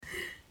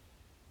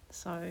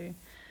So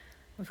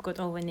we've got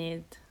all we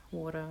need,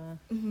 water.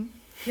 Mm-hmm.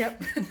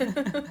 Yep.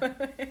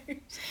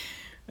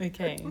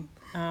 Okay.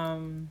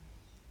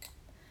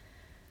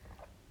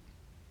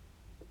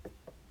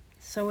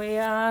 So we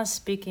are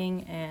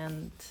speaking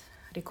and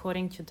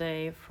recording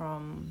today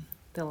from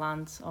the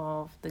lands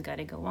of the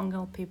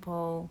Gadigal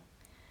people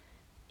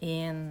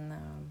in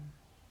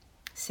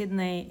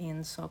Sydney,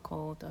 in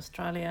so-called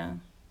Australia.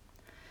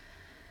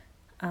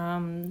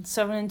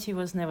 Sovereignty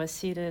was never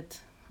ceded,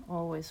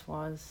 always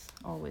was,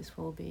 always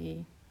will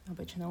be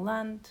Aboriginal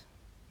land.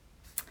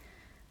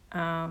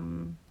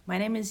 My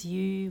name is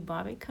Yu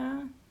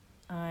Barbika.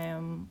 I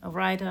am a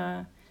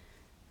writer,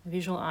 a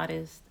visual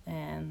artist,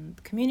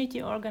 and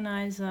community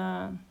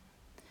organizer.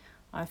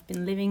 I've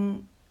been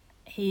living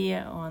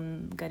here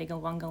on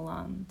Gadigal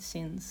land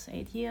since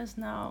 8 years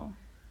now.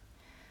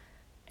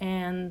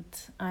 And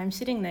I'm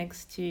sitting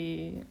next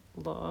to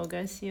Lo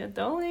Garcia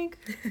Dolnik.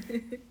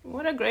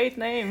 What a great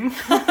name.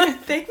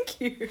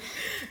 Thank you.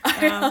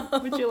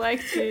 Would you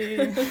like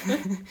to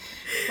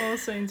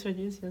also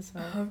introduce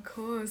yourself? Of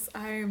course.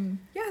 I'm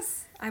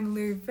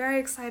Lou. Very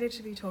excited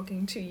to be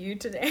talking to you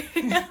today.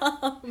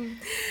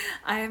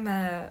 I am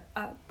a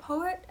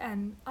poet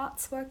and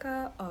arts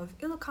worker of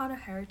Ilocano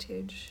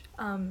heritage.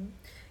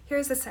 Here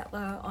is a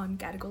settler on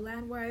Gadigal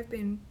land where I've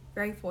been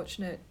very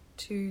fortunate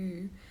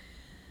to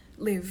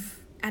live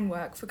and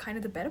work for kind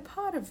of the better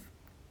part of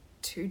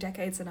 2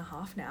 decades and a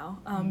half now.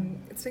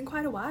 It's been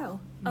quite a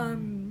while.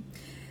 And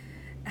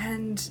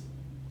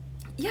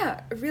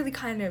yeah, really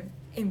kind of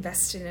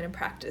invested in a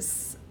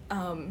practice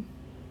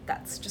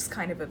that's just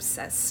kind of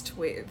obsessed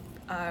with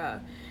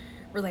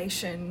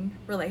relation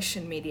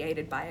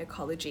mediated by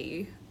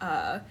ecology,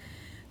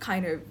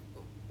 kind of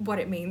what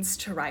it means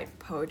to write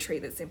poetry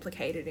that's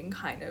implicated in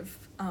kind of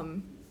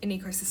an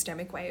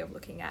ecosystemic way of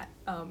looking at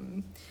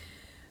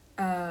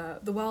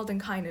the world and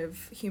kind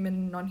of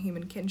human,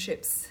 non-human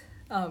kinships.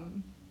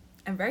 I'm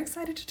very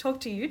excited to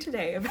talk to you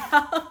today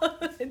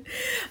about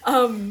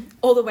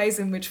all the ways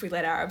in which we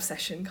let our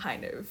obsession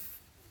kind of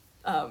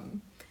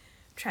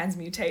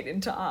transmutate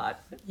into art.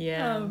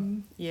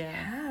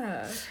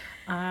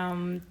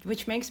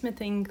 Which makes me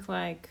think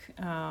like,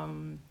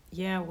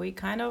 we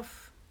kind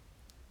of,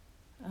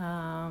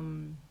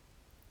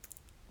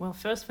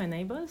 first we're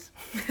neighbors,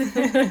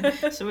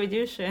 so we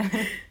do share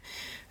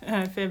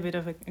a fair bit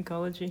of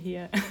ecology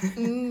here.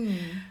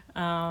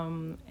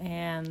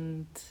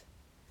 And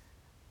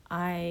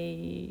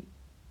I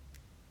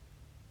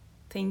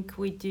think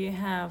we do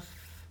have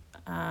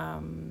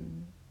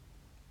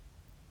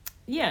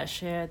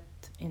shared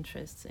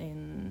interests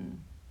in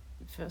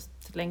first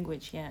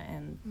language,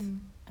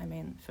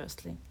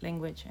 firstly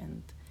language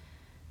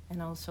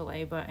and also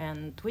labor,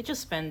 and we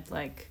just spent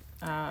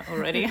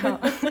already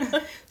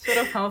sort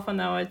of half an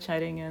hour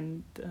chatting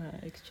and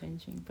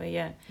exchanging.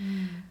 But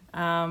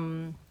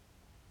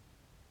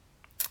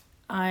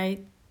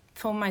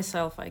for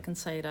myself, I can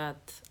say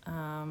that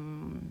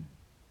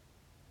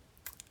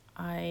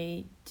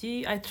I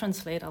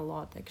translate a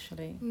lot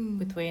actually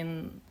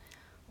between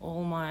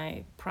all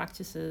my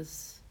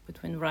practices,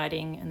 between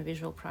writing and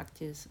visual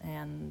practice,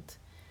 and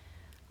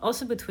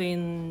also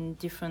between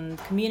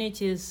different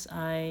communities.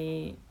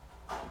 I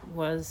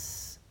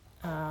was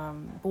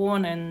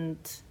born and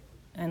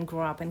grew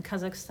up in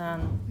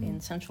Kazakhstan,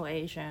 in Central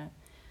Asia.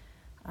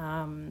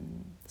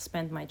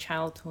 Spent my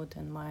childhood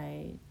and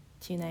my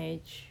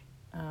teenage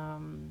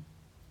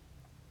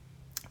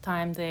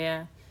time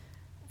there,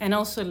 and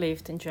also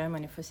lived in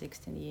Germany for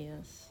 16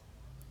 years.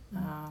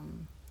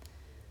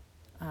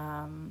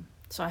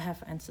 So I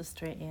have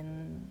ancestry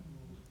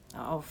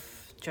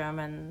of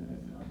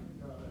German,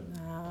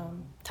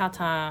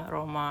 Tatar,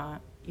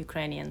 Roma,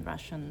 Ukrainian,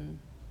 Russian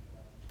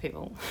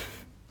people.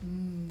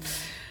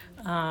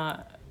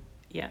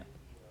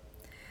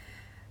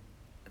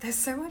 There's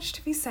so much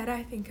to be said,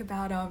 I think,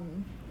 about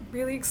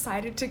really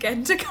excited to get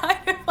into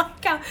kind of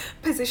like our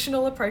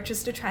positional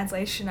approaches to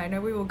translation. I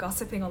know we were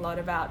gossiping a lot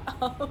about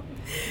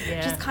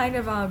just kind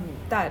of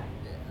that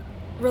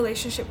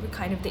relationship with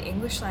kind of the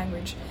English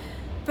language.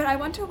 But I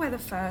wonder whether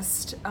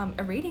first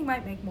a reading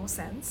might make more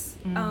sense.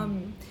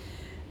 And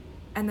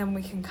then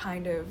we can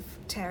kind of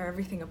tear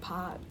everything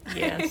apart.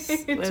 Yes,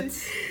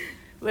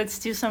 let's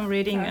do some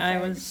reading. Perfect. I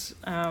was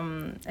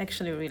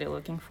actually really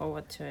looking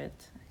forward to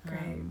it.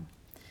 Great.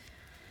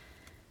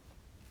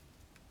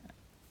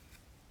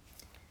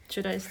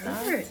 Should I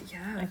start? Perfect,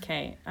 yeah.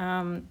 Okay.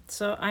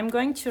 So I'm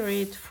going to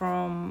read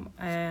from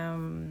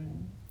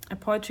a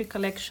poetry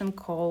collection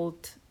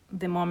called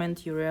 "The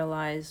Moment You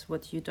Realize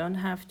What You Don't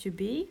Have to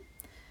Be,"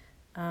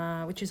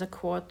 which is a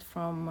quote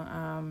from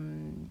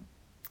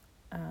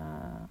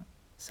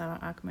Sarah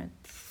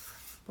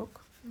Ahmed's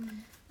book.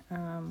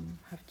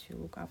 Have to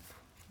look up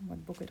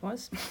what book it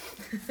was.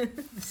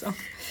 So,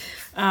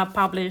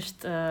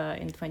 published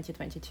in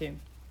 2022.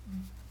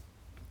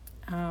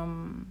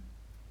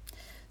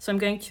 So I'm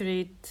going to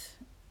read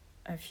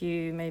a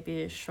few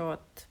maybe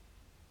short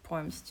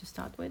poems to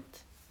start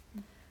with.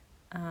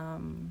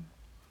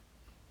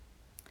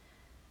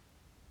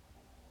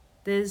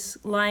 There's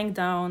lying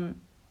down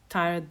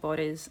tired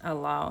bodies are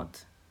loud.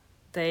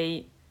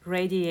 They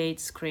radiate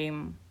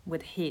scream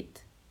with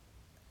heat.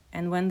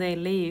 And when they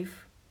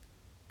leave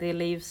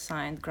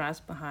signed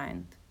grass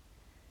behind.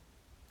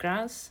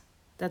 Grass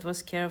that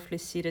was carefully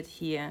seeded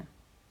here,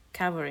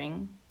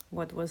 covering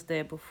what was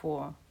there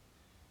before,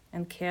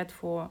 and cared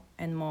for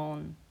and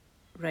mown,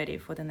 ready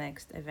for the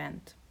next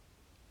event.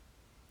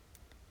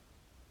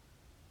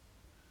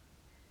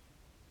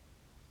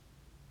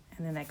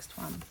 And the next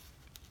one.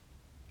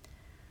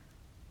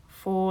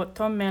 For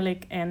Tom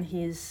Melick and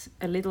his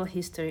A Little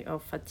History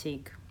of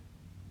Fatigue.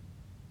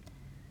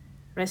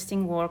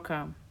 Resting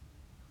worker.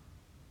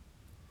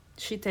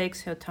 She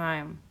takes her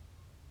time.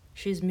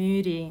 She's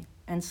moody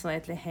and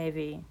slightly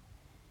heavy.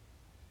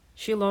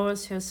 She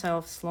lowers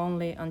herself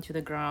slowly onto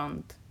the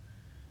ground.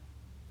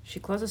 She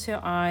closes her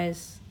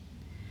eyes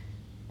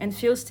and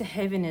feels the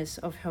heaviness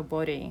of her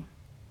body.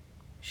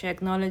 She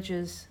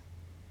acknowledges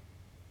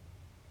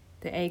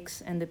the aches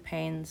and the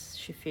pains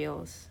she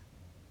feels.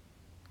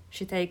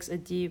 She takes a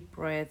deep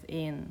breath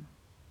in.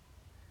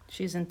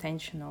 She's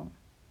intentional.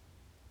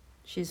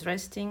 She's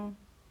resting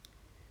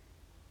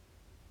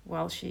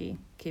while she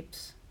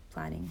keeps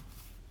planning.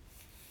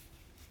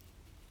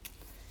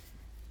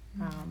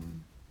 I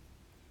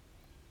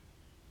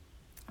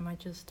might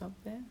just stop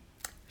there.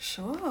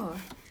 Sure.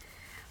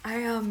 I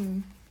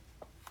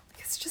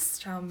guess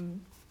just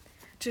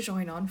to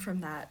join on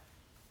from that,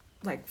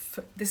 like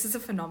this is a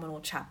phenomenal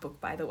chapbook,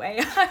 by the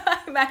way.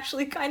 I'm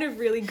actually kind of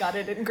really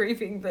gutted and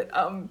grieving that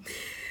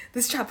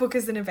this chapbook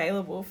isn't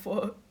available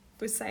for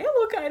sale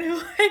or kind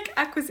of like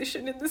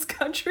acquisition in this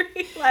country.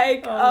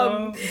 Like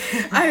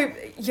I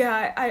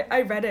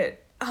read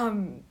it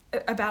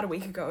about a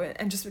week ago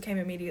and just became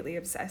immediately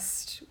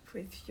obsessed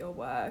with your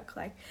work.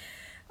 Like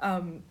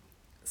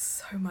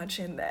so much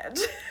in there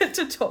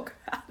to talk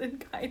about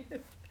and kind of.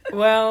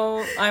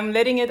 Well, I'm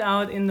letting it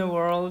out in the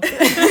world.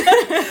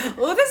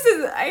 Well, this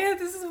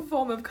is a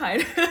form of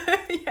kind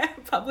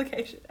of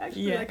publication.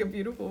 Actually, like a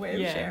beautiful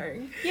way of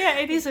sharing. Yeah,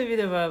 it is a bit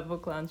of a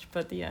book launch,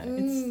 but yeah,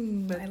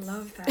 I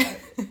love that.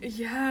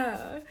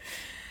 Yeah,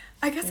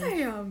 I guess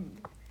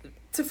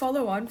to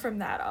follow on from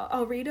that,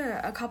 I'll read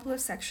a couple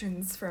of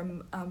sections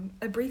from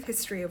A Brief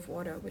History of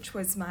Water, which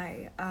was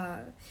my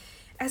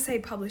essay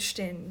published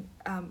in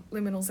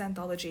Liminal's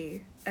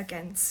anthology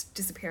against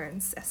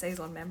disappearance, essays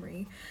on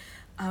memory.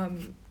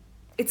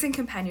 It's in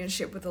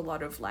companionship with a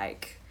lot of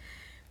like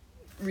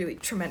really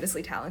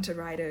tremendously talented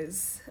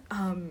writers,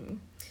 and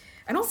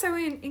also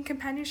in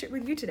companionship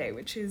with you today,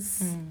 which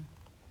is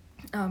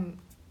a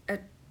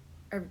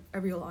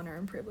real honor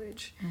and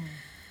privilege.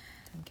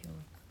 Thank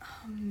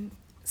you.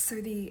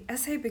 So the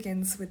essay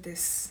begins with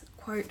this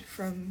quote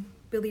from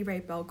Billy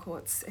Ray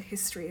Belcourt's A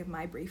History of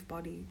My Brief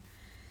Body.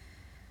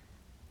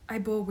 I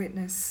bore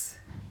witness.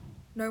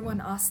 No one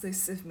asked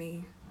this of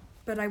me,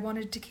 but I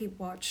wanted to keep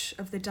watch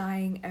of the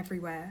dying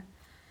everywhere,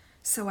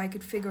 so I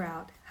could figure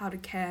out how to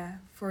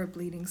care for a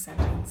bleeding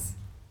sentence.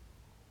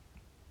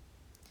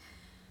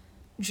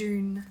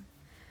 June,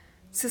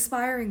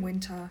 suspiring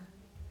winter,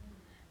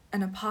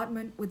 an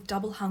apartment with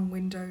double-hung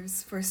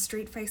windows for a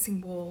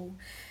street-facing wall,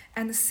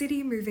 and the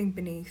city moving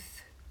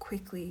beneath,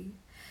 quickly,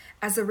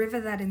 as a river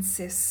that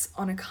insists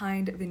on a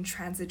kind of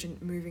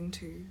intransigent moving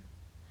to.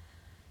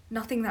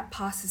 Nothing that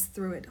passes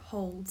through it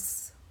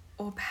holds,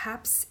 or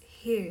perhaps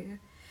here,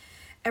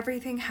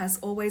 everything has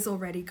always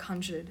already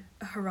conjured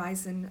a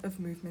horizon of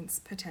movement's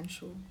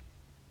potential.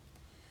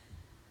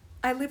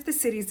 I live the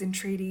city's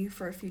entreaty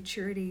for a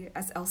futurity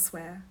as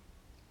elsewhere.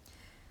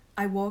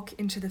 I walk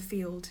into the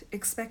field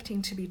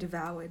expecting to be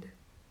devoured,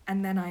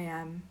 and then I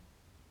am.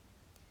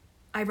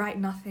 I write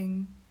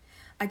nothing.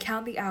 I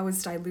count the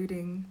hours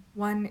diluting,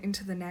 one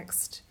into the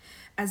next,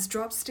 as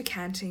drops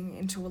decanting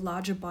into a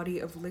larger body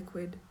of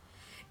liquid,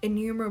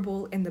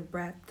 innumerable in the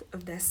breadth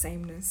of their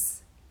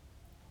sameness.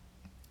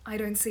 I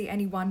don't see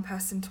any one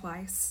person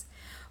twice,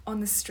 on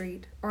the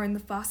street or in the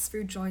fast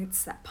food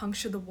joints that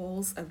puncture the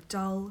walls of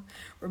dull,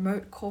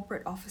 remote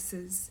corporate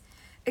offices,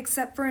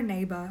 except for a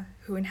neighbour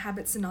who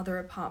inhabits another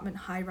apartment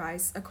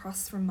high-rise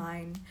across from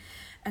mine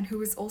and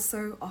who is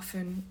also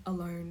often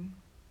alone.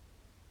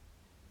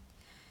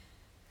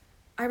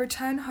 I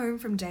return home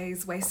from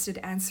days wasted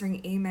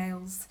answering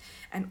emails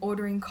and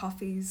ordering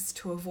coffees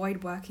to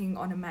avoid working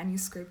on a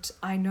manuscript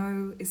I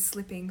know is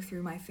slipping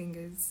through my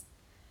fingers.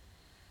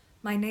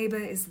 My neighbour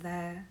is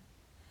there.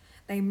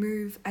 They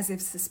move as if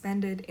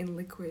suspended in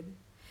liquid,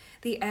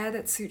 the air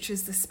that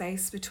sutures the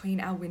space between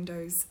our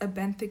windows, a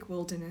benthic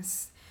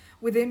wilderness,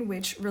 within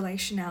which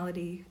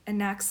relationality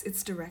enacts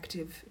its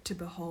directive to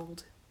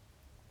behold.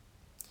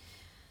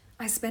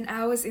 I spent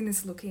hours in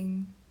this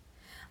looking.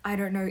 I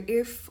don't know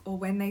if or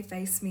when they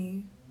face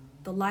me,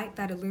 the light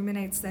that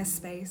illuminates their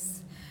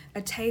space,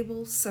 a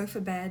table,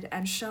 sofa bed,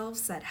 and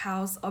shelves that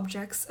house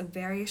objects of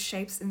various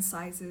shapes and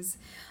sizes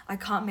I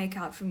can't make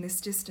out from this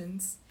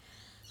distance,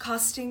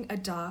 casting a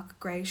dark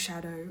grey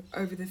shadow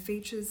over the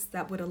features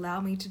that would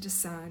allow me to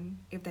discern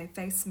if they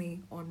face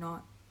me or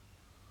not.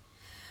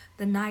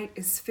 The night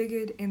is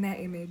figured in their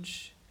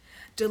image,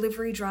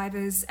 Delivery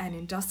drivers and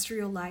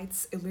industrial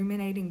lights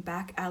illuminating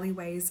back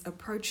alleyways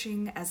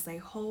approaching as they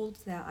hold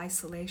their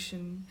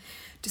isolation,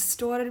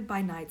 distorted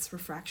by night's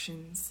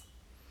refractions.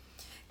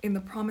 In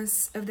the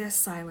promise of their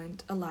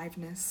silent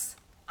aliveness,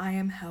 I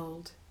am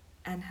held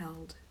and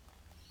held.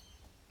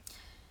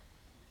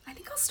 I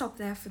think I'll stop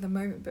there for the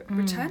moment, but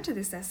return to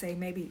this essay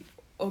maybe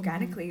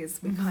organically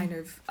as we kind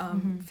of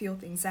feel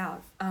things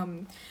out.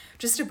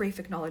 Just a brief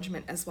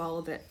acknowledgement as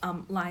well that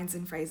lines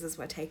and phrases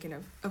were taken,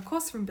 of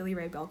course, from Billy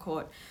Ray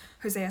Belcourt,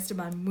 Jose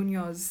Esteban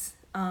Munoz,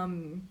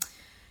 Yeomin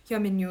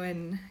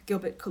Nguyen,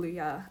 Gilbert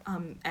Kaluuya,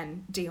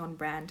 and Dion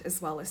Brand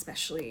as well,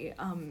 especially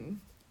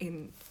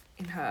in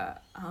her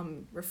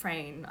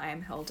refrain, I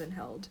am held and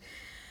held.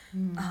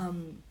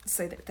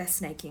 So that they're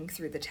snaking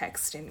through the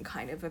text in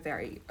kind of a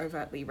very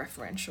overtly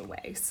referential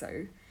way.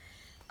 So,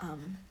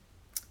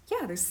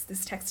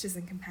 this text is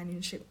in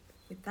companionship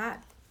with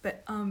that.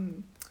 But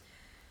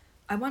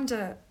I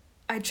wonder,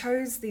 I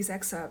chose these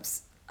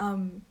excerpts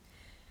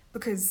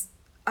because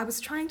I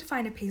was trying to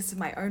find a piece of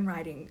my own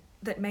writing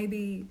that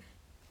maybe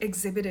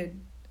exhibited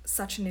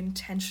such an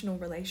intentional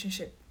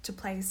relationship to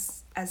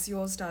place as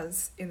yours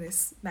does in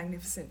this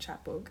magnificent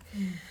chapbook.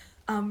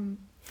 And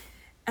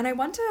I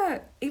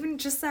wonder, even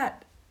just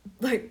that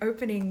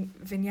opening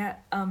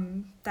vignette,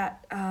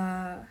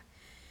 that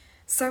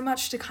so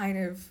much to kind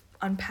of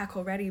unpack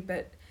already,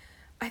 but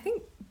I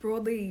think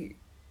broadly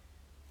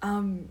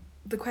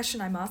the question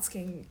I'm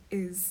asking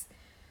is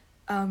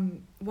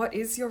what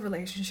is your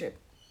relationship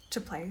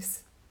to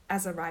place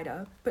as a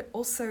writer, but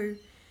also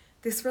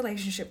this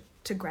relationship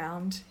to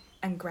ground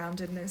and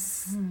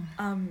groundedness.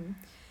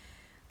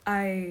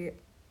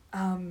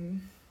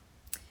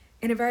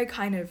 In a very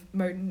kind of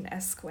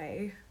Moten-esque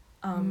way,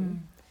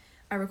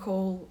 I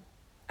recall,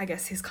 I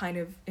guess, his kind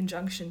of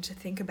injunction to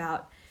think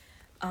about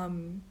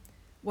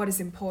what is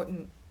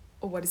important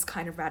or what is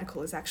kind of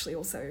radical is actually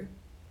also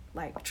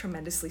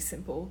tremendously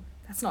simple.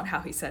 That's not how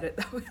he said it.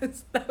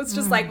 That was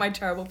just my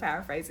terrible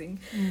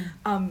paraphrasing.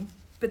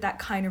 But that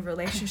kind of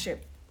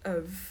relationship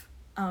of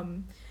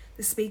the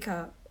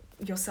speaker,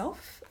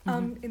 yourself,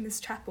 in this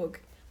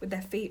chapbook, with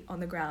their feet on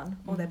the ground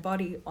or their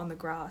body on the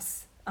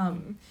grass,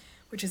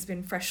 which has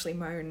been freshly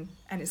mown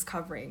and is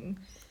covering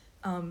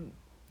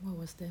what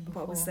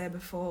was there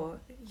before.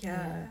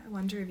 Yeah. I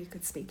wonder if you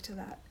could speak to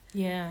that.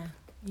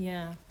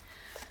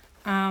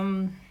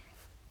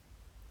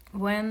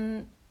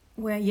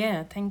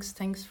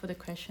 Thanks for the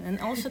question, and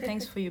also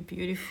thanks for your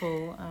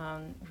beautiful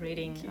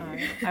reading.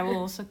 I will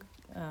also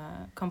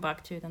come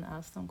back to it and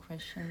ask some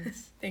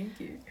questions. Thank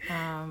you.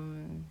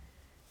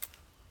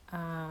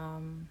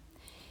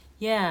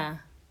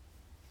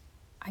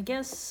 I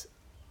guess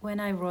when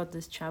I wrote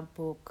this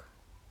chapbook,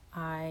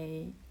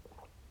 I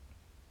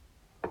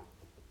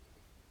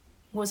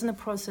was in the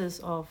process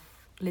of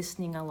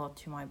listening a lot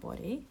to my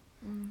body,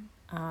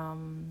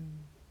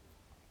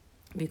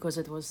 because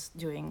it was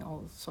doing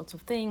all sorts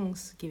of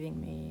things, giving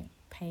me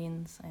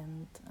pains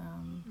and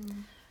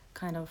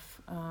kind of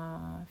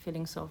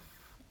feelings of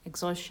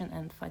exhaustion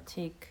and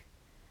fatigue.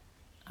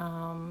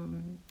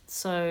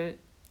 So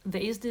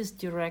there is this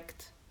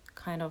direct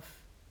kind of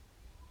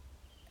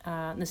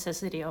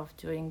necessity of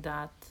doing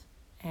that,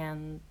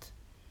 and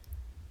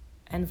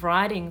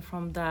writing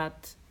from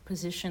that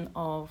position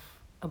of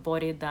a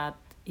body that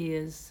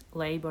is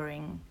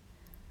laboring,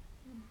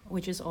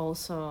 which is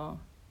also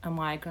a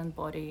migrant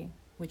body,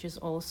 which is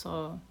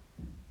also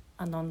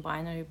a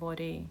non-binary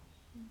body,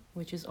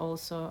 which is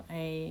also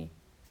a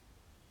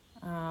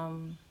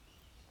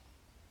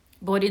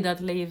body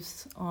that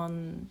lives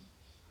on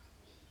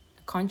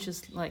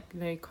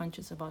very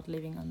conscious about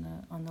living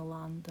on the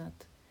land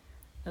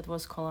that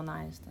was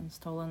colonized and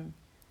stolen.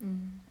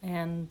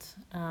 And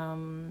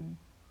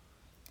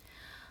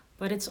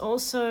but it's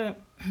also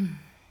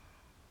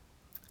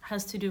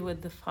has to do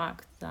with the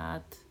fact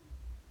that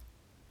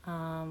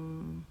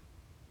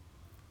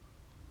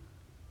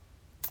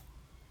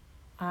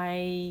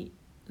I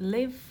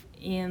live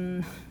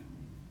in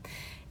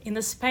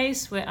a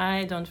space where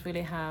I don't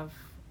really have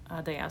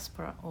a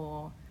diaspora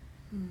or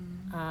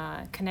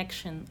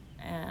connection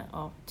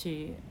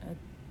to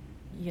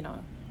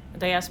a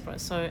diaspora.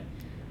 So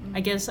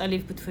I guess I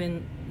live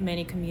between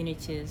many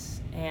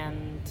communities,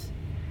 and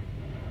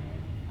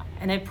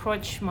I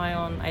approach my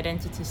own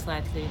identity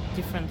slightly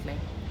differently.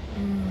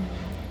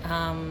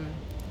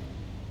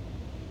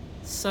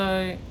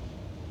 So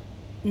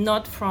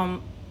not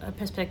from a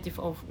perspective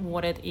of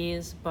what it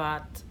is,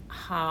 but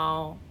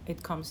how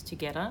it comes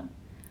together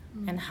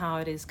and how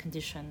it is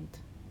conditioned.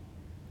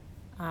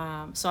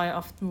 So I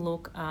often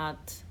look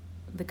at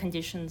the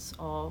conditions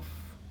of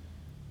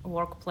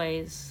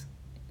workplace,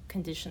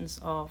 conditions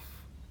of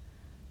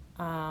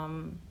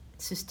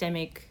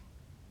systemic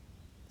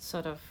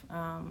sort of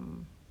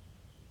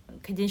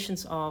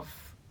conditions of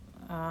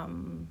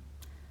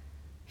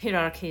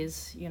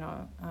hierarchies,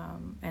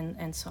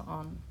 and so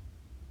on.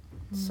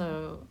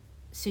 So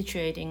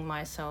situating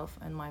myself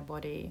and my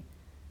body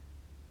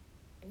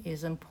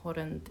is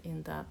important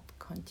in that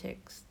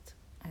context,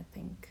 I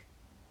think.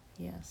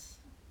 Yes.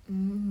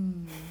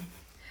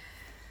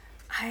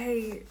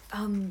 I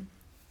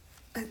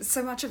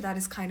so much of that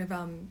is kind of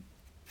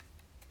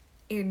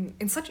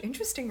in such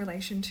interesting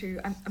relation to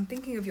I'm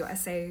thinking of your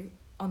essay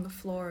on the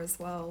floor as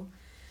well.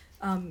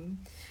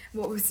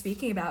 What we were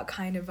speaking about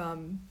kind of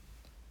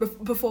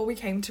before we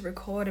came to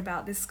record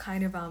about this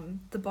kind of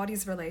the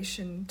body's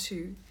relation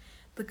to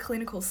the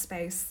clinical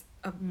space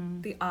of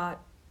the art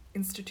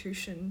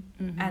institution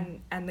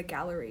and the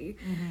gallery.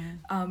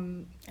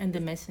 And the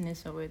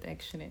messiness of it,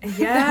 actually.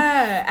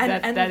 Yeah.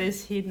 and that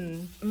is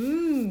hidden.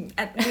 And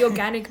the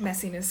organic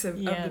messiness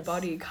of the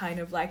body, kind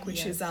of like,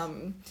 which is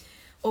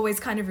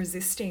always kind of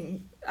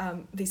resisting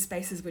these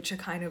spaces which are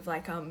kind of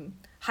like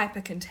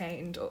hyper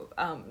contained or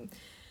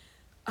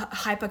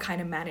hyper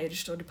kind of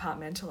managed or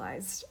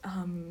departmentalized.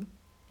 And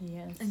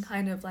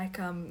kind of like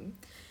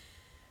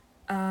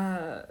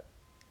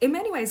in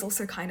many ways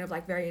also kind of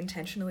like very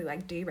intentionally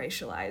like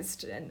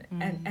de-racialized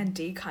and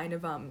de kind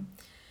of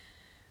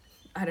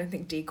I don't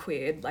think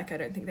de-queered, like I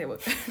don't think they were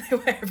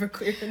ever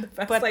queer in the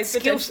first place.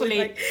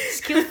 Skillfully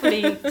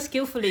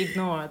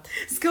ignored.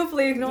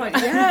 Skillfully ignored,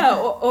 yeah.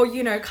 Or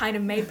you know, kind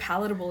of made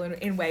palatable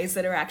in ways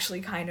that are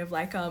actually kind of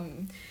like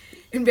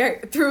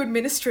through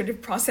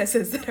administrative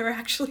processes that are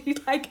actually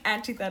like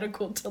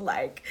antithetical to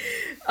like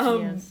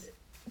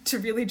to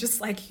really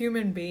just like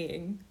human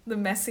being, the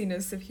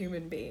messiness of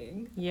human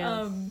being.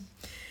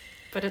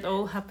 But it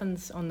all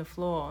happens on the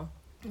floor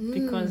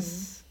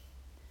because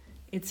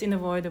it's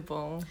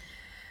unavoidable.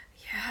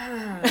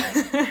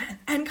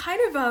 And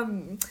kind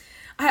of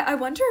I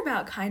wonder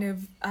about kind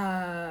of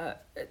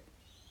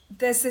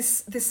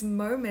there's this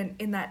moment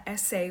in that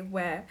essay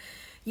where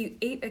you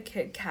eat a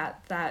Kit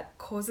Kat that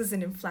causes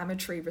an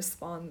inflammatory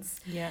response.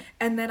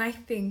 And then I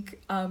think,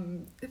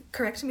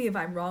 correct me if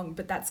I'm wrong,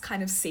 but that's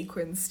kind of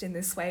sequenced in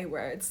this way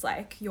where it's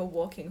like you're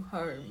walking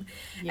home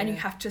and you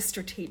have to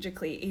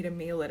strategically eat a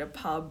meal at a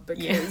pub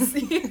because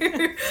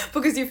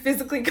because you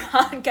physically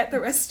can't get the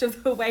rest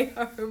of the way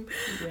home.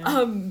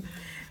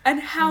 And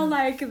how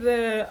like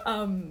the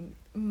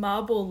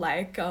marble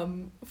like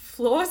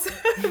floors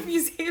of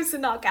museums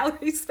and art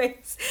gallery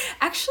space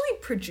actually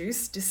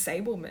produce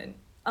disablement.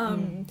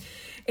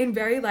 In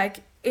very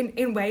like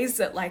in ways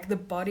that like the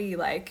body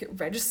like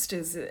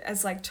registers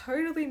as like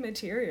totally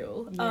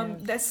material.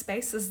 There's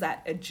spaces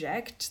that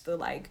eject the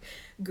like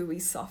gooey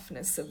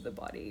softness of the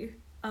body.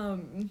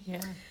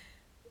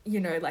 You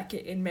know, like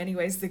in many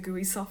ways the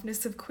gooey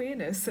softness of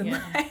queerness and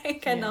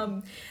like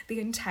and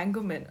the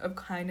entanglement of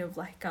kind of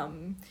like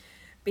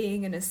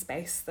being in a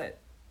space that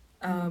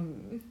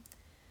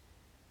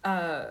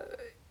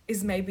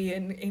is maybe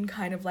in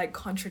kind of like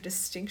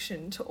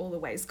contradistinction to all the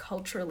ways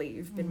culturally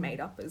you've been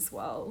made up as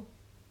well.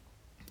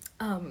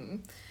 I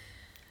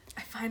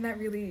find that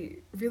really,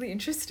 really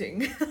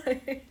interesting.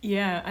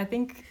 I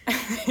think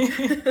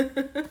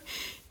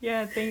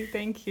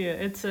thank you.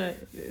 It's a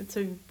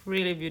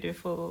really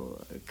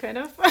beautiful kind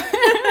of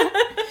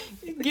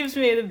it gives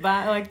me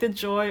the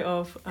joy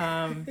of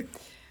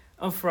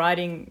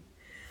writing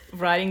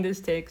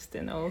this text,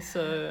 and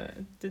also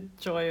the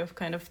joy of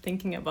kind of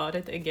thinking about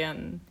it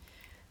again.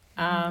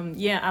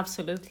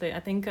 Absolutely. I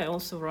think I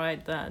also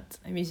write that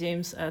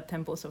museums are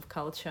temples of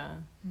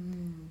culture.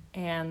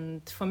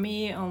 And for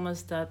me,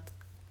 almost that,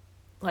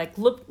 like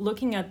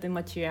looking at the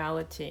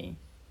materiality,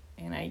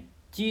 and I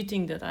do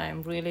think that I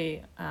am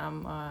really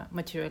a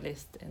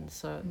materialist, and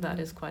so that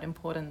is quite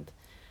important.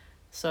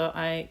 So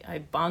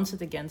I bounce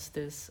it against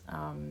this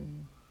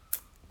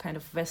kind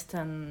of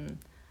Western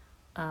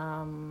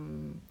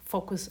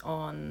focus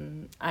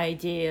on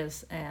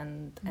ideas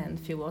and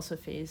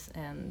philosophies,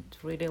 and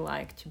really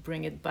like to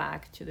bring it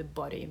back to the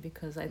body,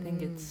 because I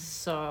think it's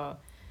so,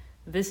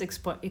 these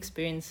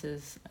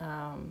experiences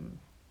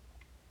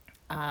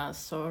are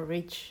so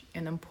rich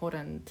and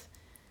important,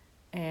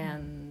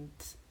 and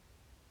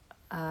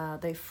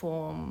they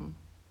form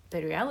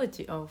the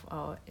reality of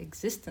our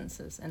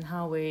existences and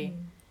how we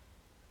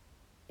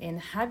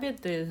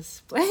inhabit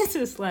these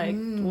places, like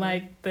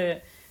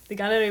the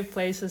gallery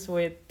places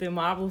with the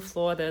marble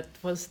floor that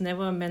was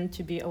never meant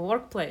to be a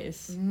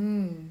workplace,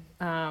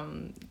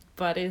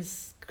 but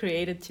is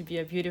created to be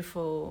a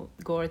beautiful,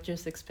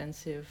 gorgeous,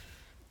 expensive,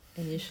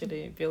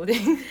 initially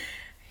building.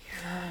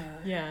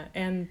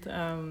 And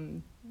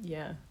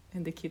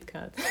the Kit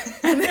Kat.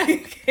 And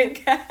the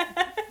Kit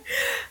Kat.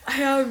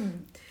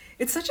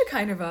 It's such a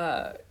kind of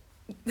a...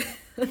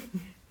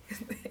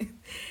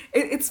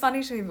 it's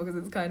funny to me because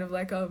it's kind of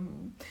like...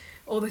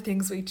 all the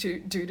things we do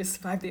to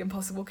survive the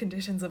impossible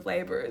conditions of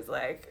labor is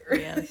like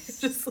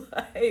just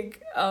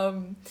like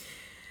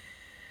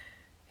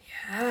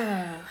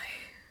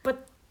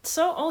But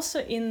so also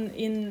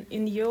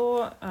in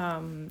your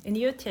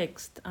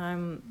text,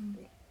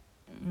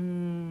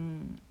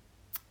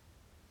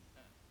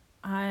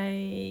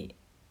 I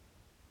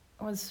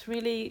was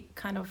really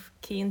kind of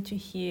keen to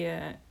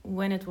hear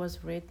when it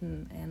was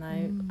written, and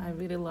I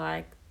really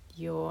liked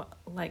your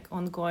like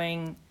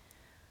ongoing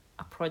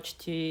approach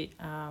to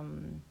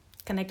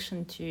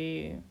connection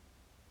to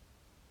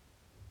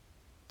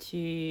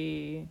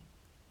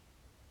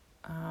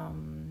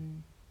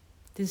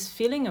this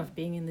feeling of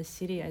being in the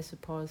city, I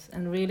suppose,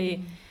 and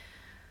really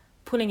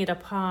pulling it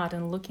apart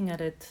and looking at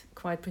it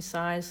quite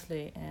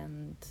precisely,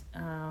 and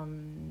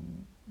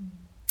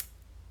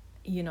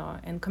you know,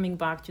 and coming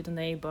back to the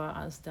neighbor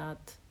as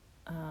that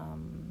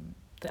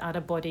the other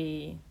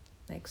body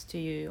next to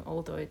you,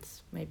 although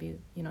it's maybe,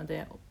 you know,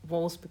 the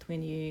walls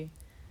between you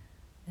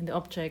and the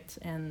objects,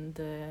 and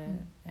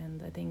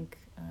I think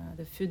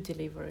the food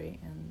delivery,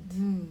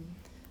 and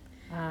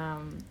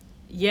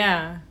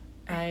yeah,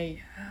 I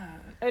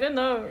don't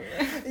know.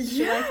 Would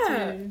you like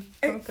to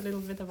talk a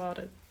little bit about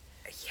it?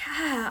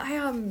 Yeah,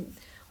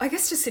 I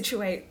guess to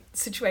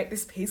situate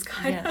this piece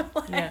kind of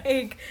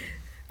like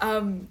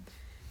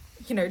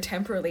you know,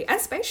 temporally and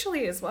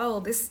spatially as well.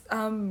 This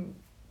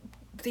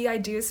the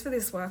ideas for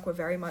this work were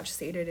very much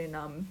seated in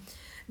Naarm.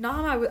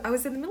 I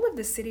was in the middle of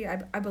the city,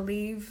 I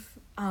believe,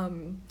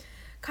 kind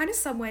of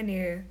somewhere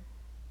near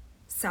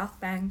South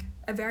Bank,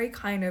 a very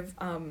kind of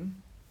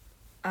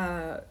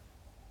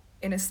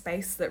in a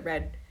space that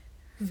read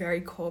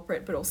very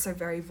corporate but also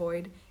very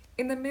void,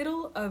 in the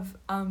middle of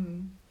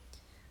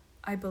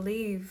I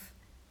believe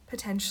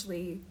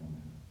potentially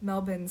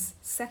Melbourne's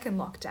second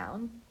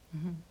lockdown,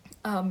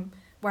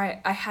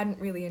 where I hadn't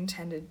really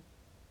intended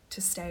to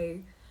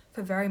stay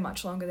for very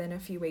much longer than a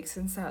few weeks,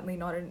 and certainly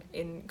not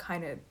in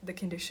kind of the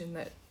condition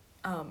that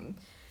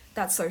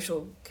that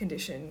social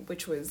condition,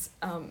 which was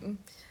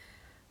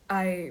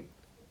I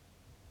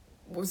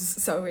was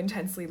so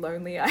intensely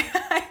lonely.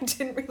 I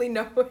didn't really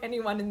know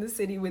anyone in the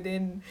city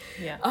within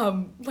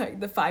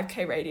like the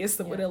 5K radius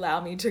that would allow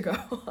me to go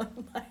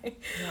on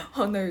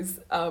on those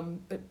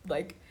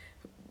like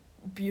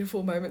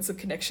beautiful moments of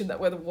connection that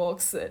were the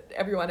walks that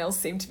everyone else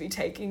seemed to be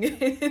taking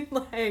in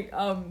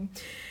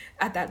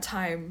at that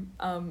time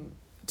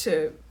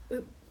to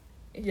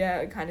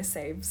kind of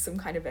save some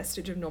kind of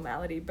vestige of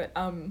normality, but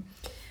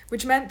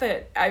which meant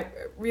that I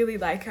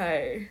really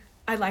I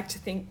like to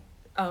think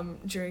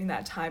during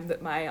that time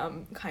that my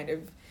kind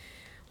of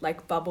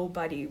like bubble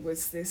buddy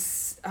was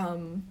this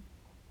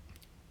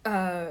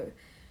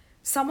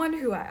someone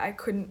who I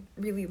couldn't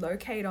really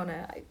locate on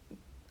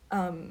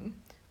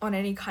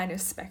any kind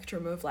of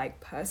spectrum of like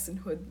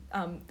personhood.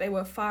 They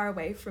were far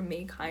away from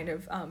me, kind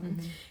of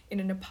in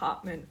an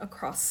apartment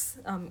across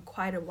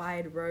quite a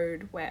wide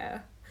road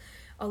where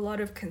a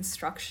lot of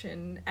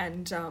construction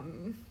and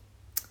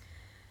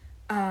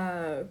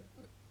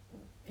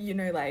you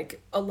know,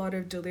 like a lot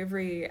of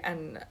delivery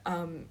and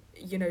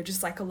you know,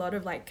 just like a lot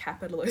of like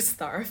capitalist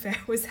thoroughfare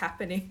was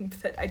happening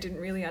that I didn't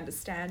really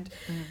understand,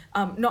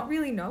 not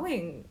really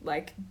knowing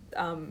like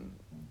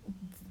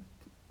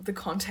the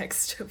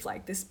context of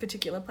like this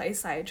particular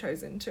place I had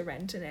chosen to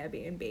rent an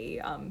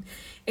Airbnb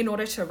in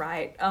order to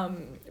write,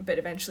 but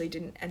eventually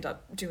didn't end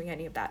up doing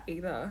any of that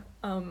either,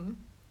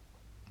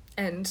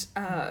 and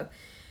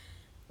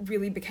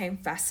really became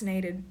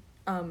fascinated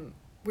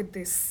with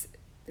this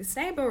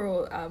neighbor,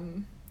 or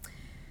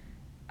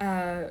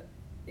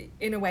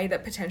in a way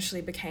that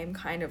potentially became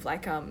kind of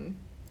like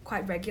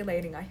quite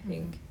regulating, I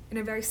think, in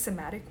a very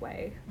somatic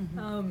way,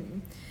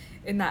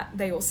 in that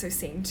they also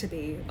seemed to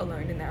be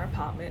alone in their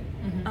apartment,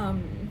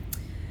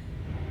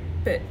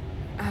 but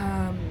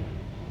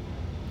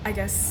I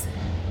guess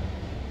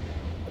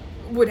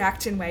would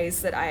act in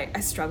ways that I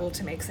struggle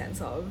to make sense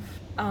of,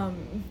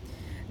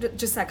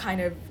 just that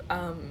kind of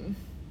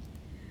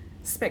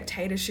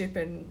spectatorship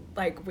and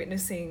like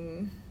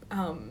witnessing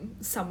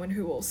someone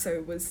who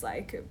also was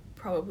like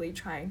probably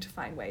trying to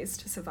find ways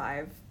to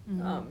survive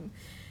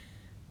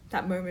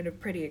that moment of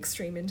pretty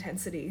extreme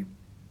intensity,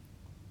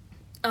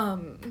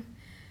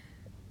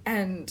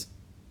 and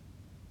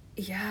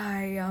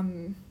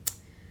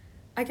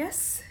I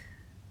guess.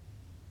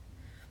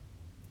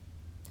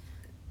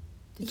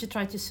 Did you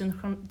try to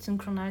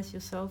synchronize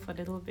yourself a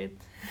little bit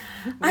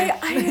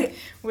with,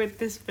 with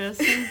this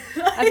person?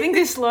 I think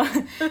this I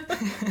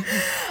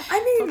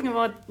mean, talking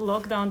about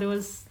lockdown, there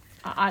was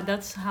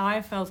that's how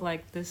I felt,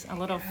 like this a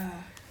lot of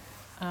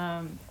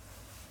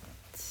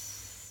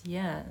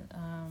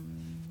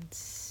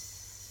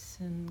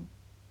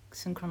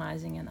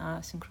synchronizing and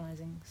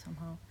asynchronizing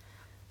somehow.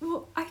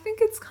 Well, I think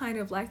it's kind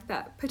of like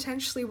that,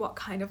 potentially what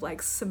kind of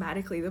like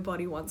somatically the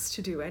body wants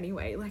to do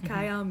anyway. Like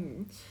I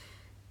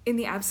in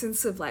the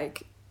absence of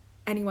like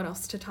anyone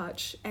else to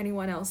touch, any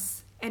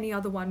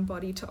other one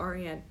body to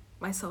orient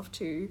myself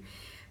to,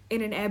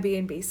 in an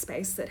Airbnb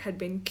space that had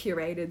been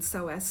curated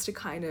so as to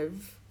kind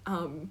of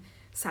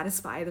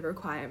satisfy the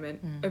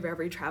requirement of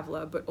every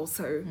traveler, but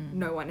also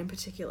no one in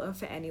particular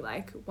for any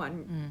like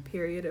one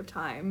period of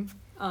time.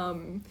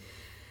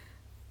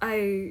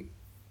 I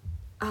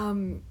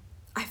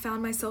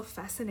found myself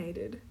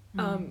fascinated,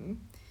 and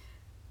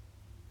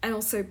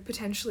also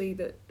potentially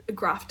that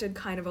grafted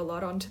kind of a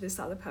lot onto this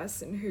other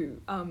person who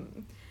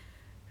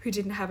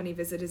didn't have any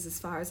visitors as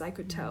far as I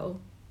could tell,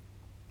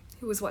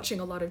 who was watching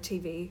a lot of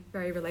TV,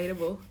 very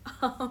relatable,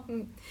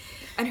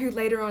 and who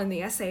later on in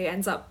the essay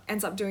ends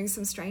up doing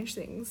some strange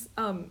things.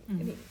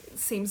 And it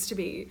seems to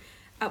be,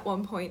 at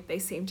one point they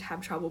seem to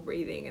have trouble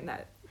breathing, and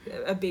that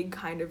a big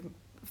kind of,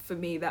 for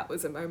me, that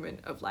was a moment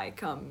of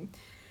like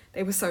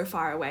they were so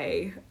far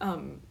away,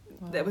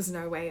 there was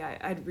no way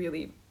I'd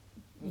really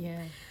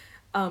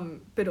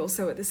but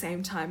also at the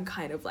same time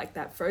kind of like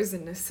that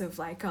frozenness of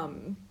like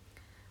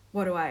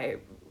what do I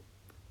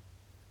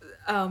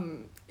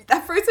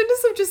that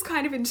frozenness of just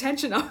kind of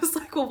intention. I was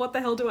like, well, what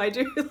the hell do I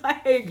do?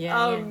 Like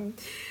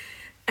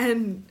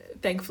and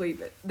thankfully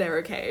they're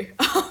okay.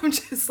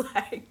 Just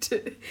like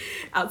to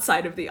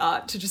outside of the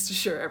art, to just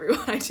assure everyone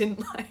I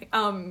didn't like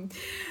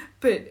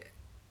but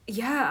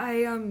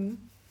yeah,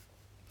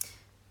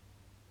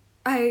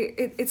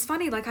 it's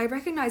funny, like I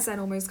recognize that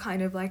almost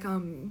kind of like I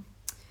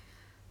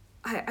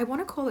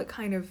want to call it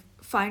kind of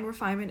fine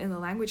refinement in the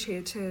language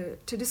here to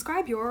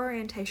describe your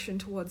orientation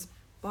towards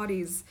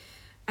bodies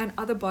and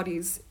other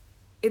bodies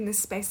in this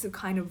space of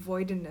kind of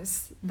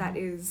voidness that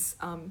is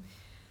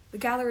the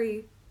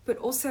gallery, but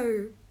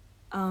also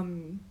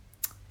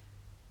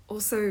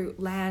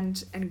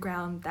land and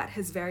ground that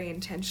has very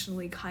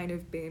intentionally kind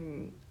of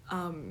been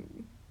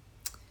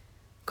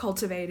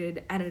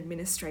cultivated and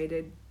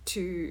administrated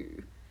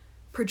to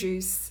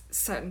produce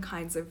certain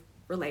kinds of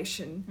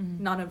relation,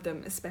 none of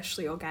them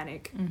especially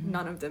organic,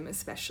 none of them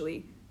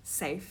especially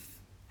safe,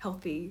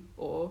 healthy,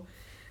 or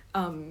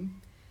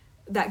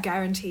that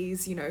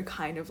guarantees, you know,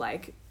 kind of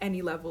like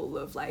any level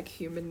of like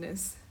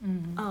humanness.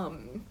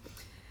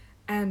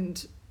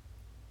 And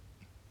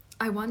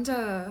I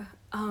wonder,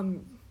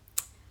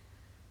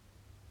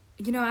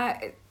 you know,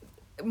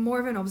 more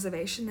of an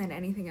observation than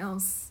anything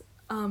else,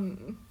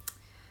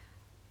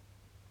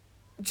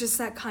 just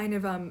that kind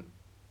of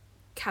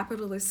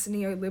capitalist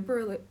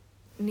neoliberalist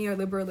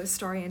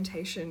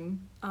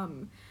orientation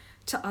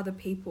to other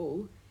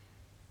people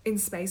in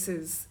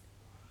spaces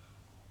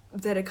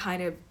that are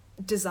kind of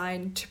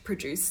designed to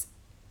produce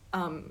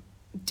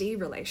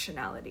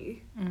derelationality,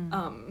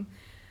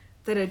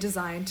 that are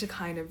designed to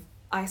kind of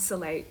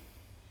isolate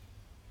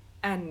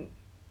and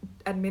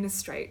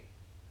administrate.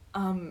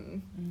 I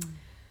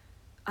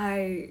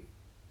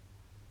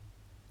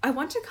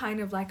want to kind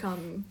of like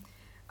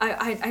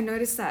I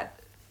noticed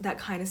that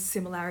kind of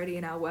similarity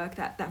in our work,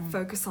 that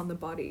focus on the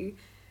body,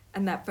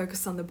 and that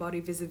focus on the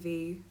body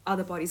vis-a-vis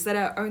other bodies that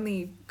are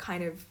only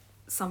kind of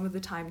some of the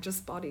time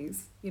just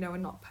bodies, you know,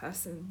 and not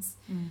persons,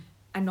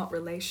 and not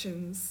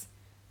relations,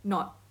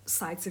 not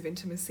sites of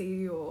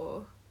intimacy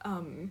or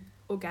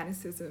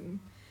organicism.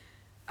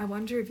 I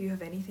wonder if you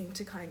have anything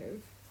to kind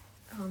of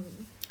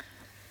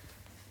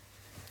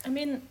I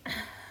mean,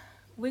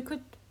 we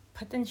could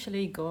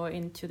potentially go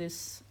into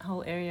this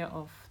whole area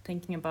of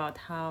thinking about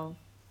how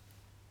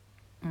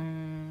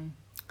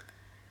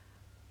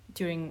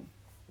during,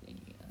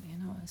 you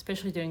know,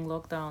 especially during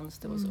lockdowns,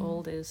 there was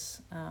all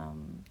this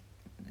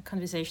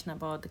conversation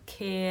about the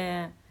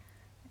care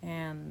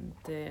and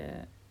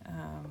the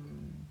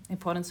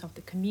importance of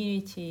the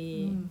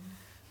community,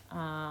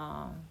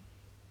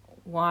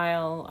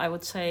 while I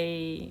would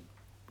say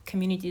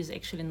community is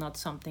actually not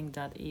something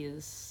that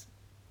is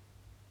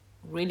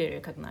really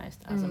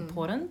recognized as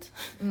important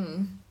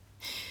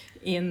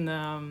in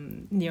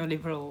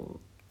neoliberal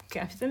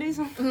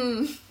capitalism.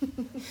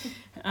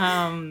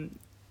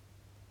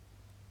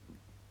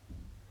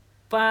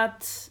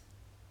 But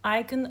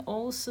I can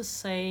also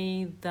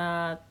say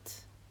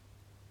that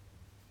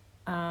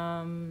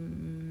I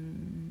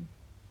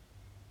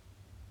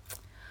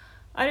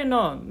don't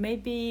know,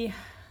 maybe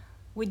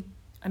we,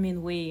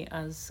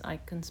 as I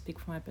can speak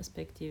from my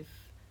perspective,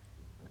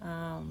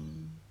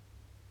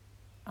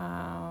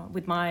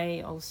 with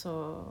my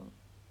also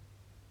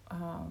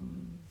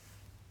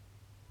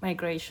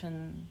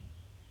migration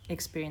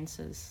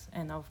experiences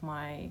and of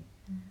my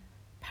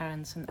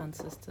parents and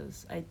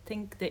ancestors, I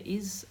think there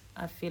is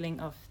a feeling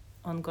of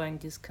ongoing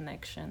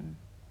disconnection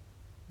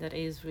that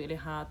is really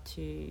hard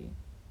to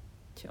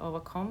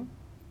overcome,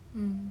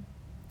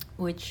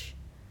 which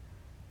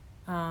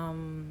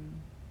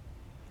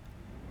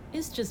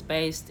is just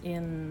based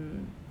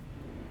in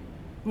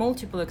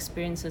multiple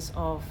experiences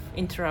of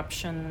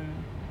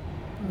interruption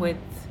with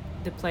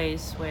the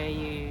place where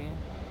you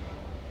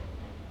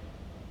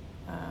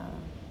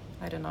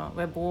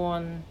were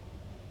born,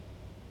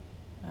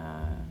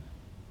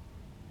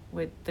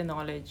 with the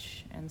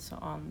knowledge and so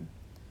on.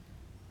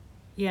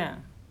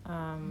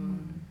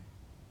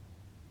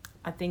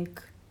 I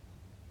think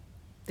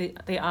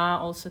there are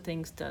also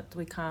things that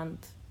we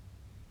can't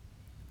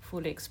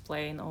fully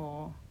explain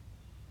or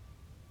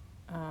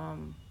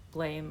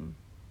blame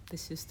the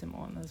system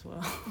on as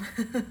well.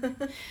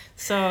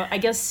 So I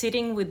guess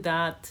sitting with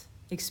that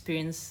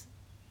experience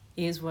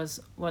was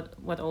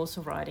what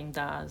also writing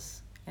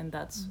does, and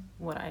that's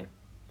what I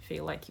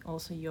feel like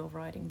also your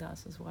writing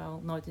does as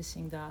well,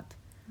 noticing that,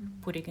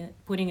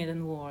 putting it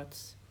in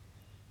words,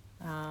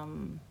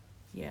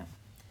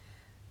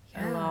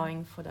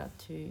 allowing for that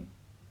to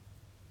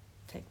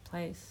take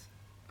place.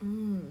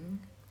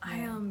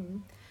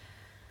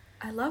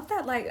 I love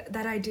that, like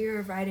that idea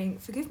of writing.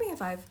 Forgive me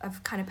if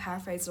I've kind of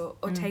paraphrased or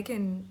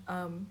taken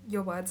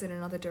your words in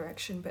another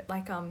direction, but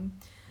like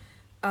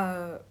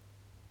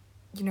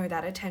you know,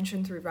 that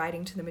attention through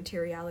writing to the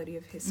materiality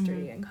of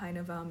history and kind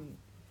of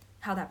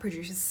how that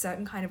produces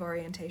certain kind of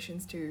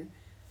orientations to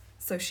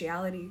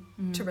sociality,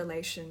 to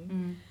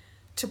relation,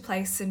 to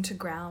place and to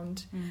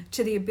ground,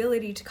 to the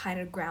ability to kind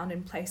of ground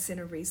and place in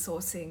a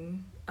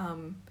resourcing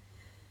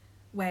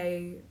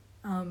way.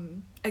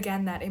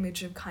 Again, that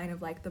image of kind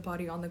of like the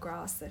body on the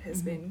grass that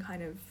has been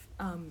kind of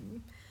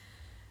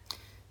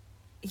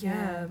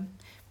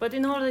But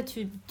in order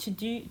to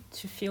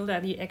feel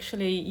that,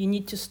 you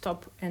need to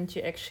stop and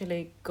to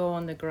actually go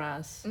on the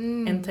grass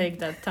and take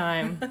that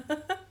time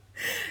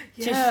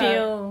to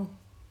feel,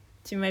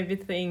 to maybe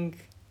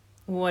think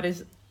what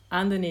is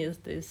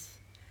underneath this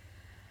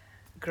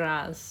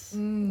grass,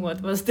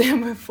 what was there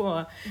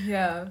before.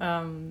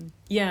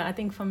 I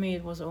think for me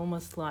it was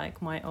almost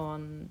like my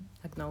own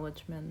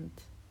acknowledgement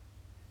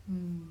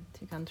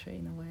to country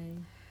in a way.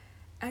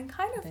 And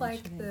kind of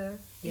like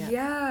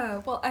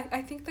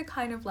I think the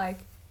kind of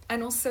like,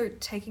 and also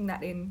taking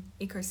that in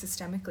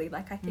ecosystemically,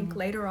 like I think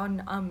later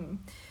on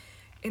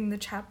in the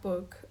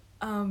chapbook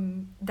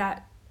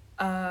that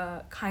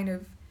kind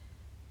of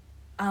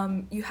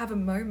you have a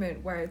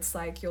moment where it's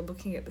like you're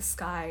looking at the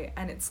sky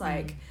and it's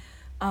like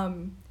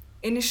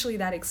initially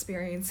that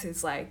experience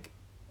is like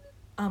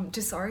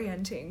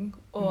disorienting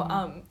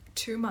or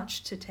too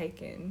much to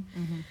take in.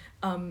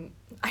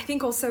 I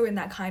think also in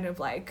that kind of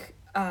like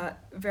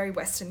very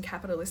Western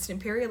capitalist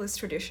imperialist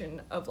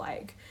tradition of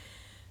like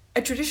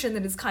a tradition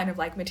that is kind of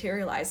like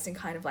materialized in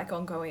kind of like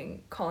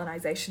ongoing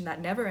colonization that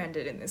never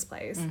ended in this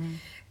place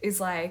is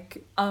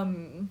like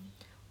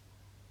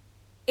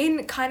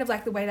in kind of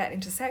like the way that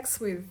intersects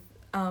with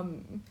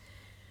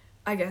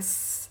I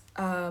guess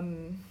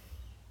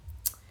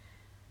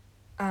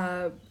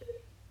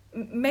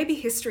maybe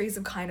histories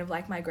of kind of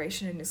like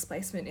migration and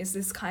displacement is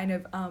this kind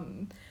of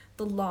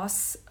the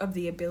loss of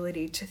the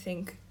ability to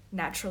think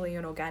naturally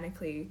and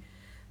organically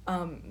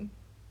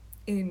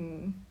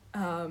in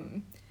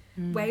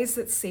ways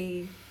that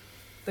see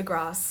the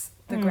grass,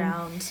 the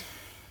ground,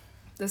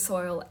 the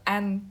soil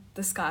and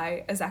the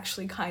sky as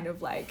actually kind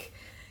of like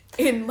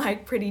in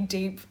like pretty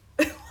deep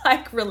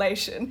like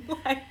relation.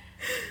 Like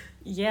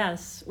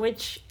yes,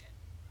 which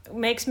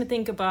makes me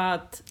think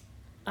about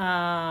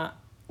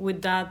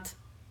with that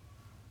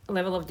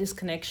level of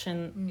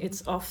disconnection,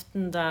 it's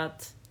often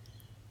that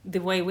the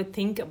way we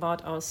think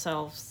about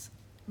ourselves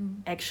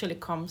actually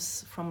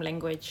comes from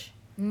language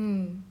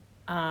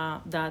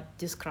that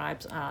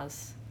describes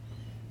us.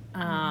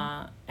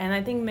 And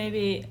I think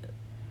maybe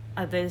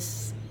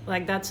this,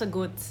 like, that's a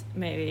good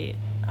maybe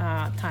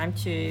time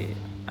to,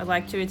 I'd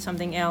like to read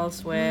something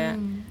else where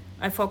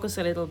I focus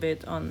a little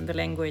bit on the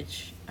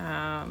language.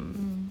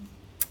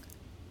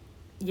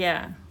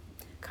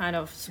 Kind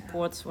of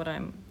supports what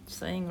I'm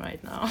saying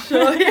right now.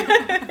 Sure,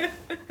 yeah.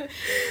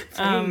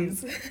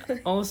 Please.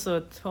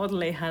 Also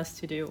totally has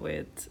to do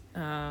with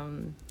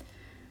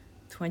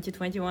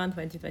 2021,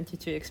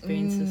 2022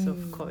 experiences of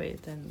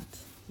COVID and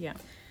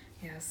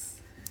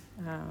Yes.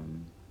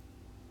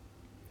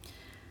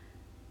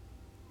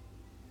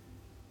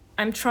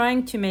 I'm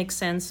trying to make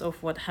sense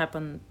of what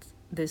happened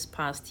this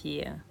past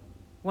year.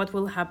 What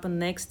will happen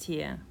next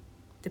year?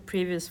 The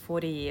previous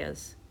 40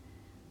 years.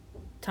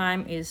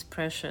 Time is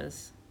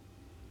precious.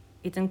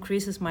 It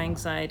increases my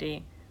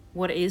anxiety.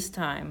 What is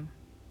time?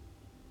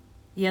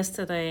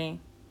 Yesterday,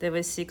 there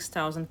were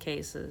 6,000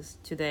 cases.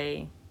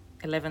 Today,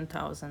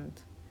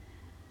 11,000.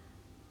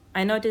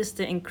 I noticed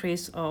the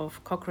increase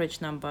of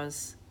cockroach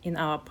numbers in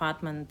our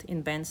apartment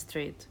in Ben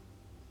Street.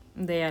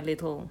 They are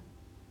little.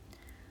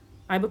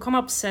 I become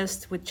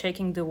obsessed with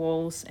checking the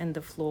walls and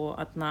the floor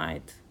at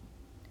night.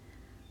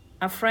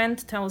 A friend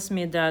tells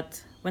me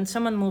that when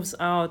someone moves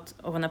out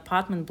of an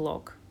apartment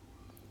block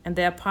and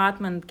the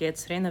apartment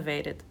gets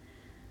renovated,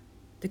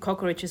 the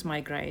cockroaches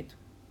migrate.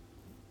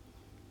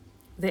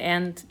 The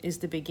end is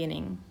the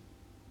beginning.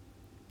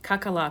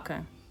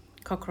 Kakerlake,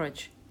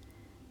 cockroach,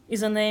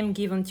 is a name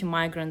given to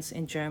migrants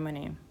in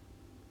Germany.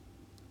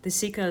 The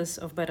seekers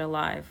of better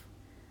life,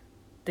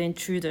 the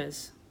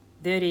intruders,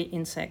 dirty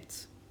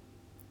insects.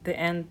 The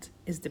end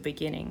is the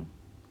beginning.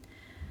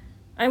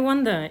 I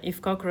wonder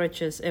if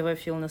cockroaches ever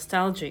feel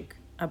nostalgic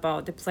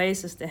about the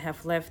places they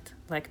have left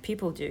like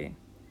people do.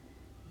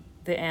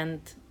 The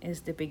end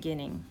is the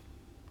beginning.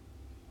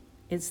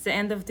 It's the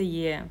end of the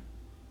year.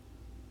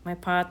 My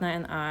partner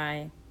and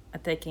I are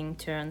taking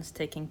turns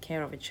taking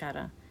care of each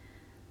other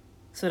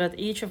so that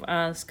each of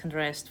us can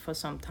rest for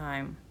some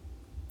time.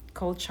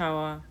 Cold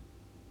shower.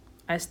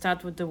 I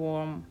start with the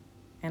warm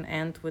and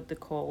end with the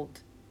cold.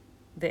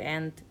 The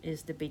end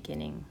is the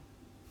beginning.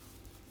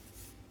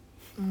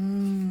 Sorry,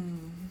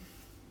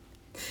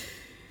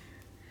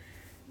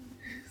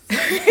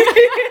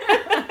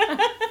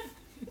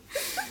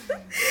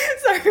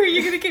 were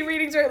you going to keep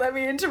reading? Don't let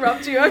me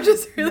interrupt you. I'm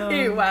just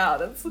really, wow,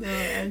 that's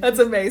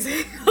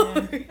amazing.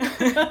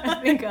 I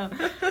think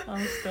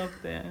I'll stop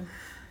there.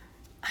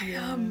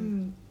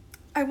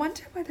 I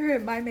wonder whether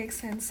it might make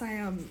sense.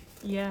 I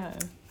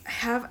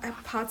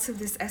have parts of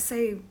this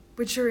essay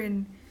which are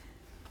in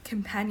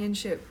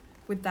companionship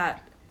with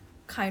that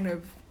kind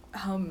of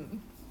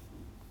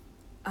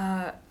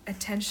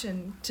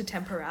attention to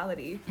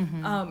temporality.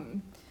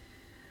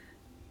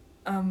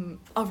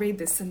 I'll read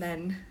this and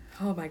then,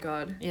 oh my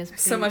god, yes,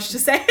 please. So much to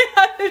say.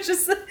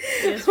 Just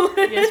Yes,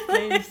 yes,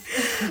 please.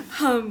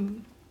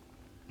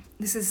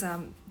 this is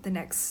the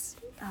next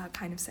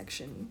kind of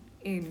section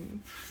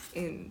in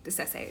this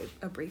essay,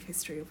 A Brief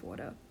History of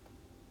Water.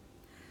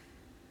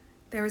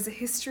 There is a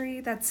history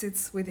that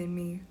sits within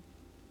me.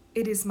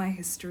 It is my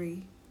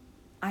history.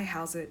 I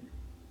house it.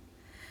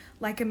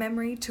 Like a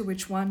memory to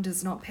which one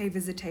does not pay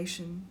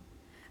visitation,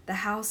 the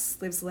house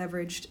lives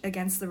leveraged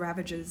against the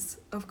ravages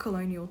of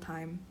colonial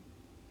time.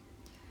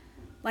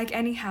 Like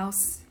any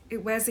house,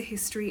 it wears a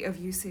history of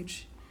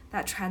usage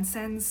that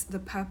transcends the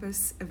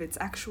purpose of its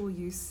actual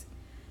use,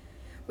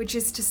 which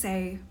is to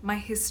say, my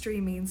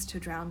history means to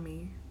drown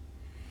me.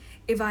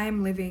 If I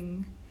am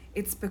living,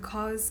 it's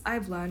because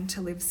I've learned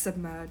to live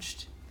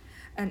submerged,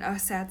 an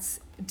ersatz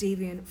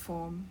deviant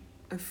form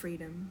of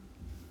freedom.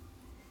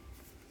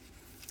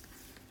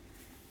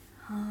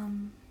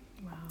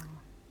 Wow.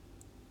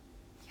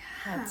 Yeah,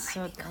 That's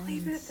so I think I'll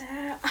leave it dense.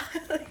 there.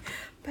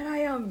 But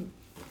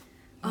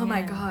oh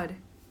my God.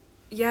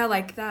 Yeah,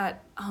 like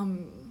that.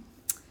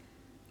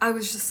 I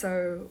was just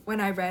so,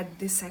 when I read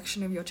this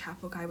section of your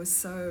chapbook, I was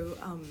so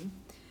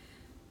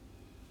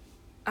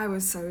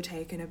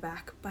taken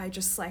aback by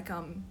just like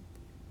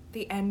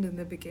the end and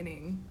the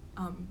beginning,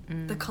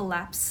 the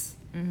collapse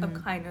of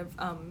kind of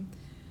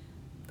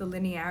the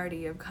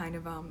linearity of kind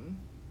of a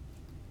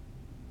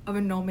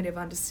normative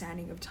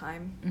understanding of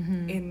time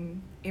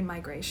in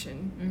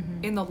migration,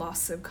 in the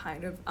loss of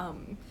kind of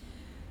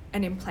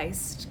an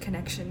in-placed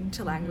connection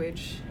to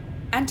language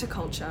and to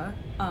culture,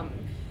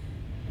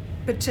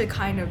 but to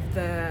kind of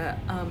the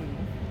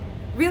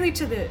really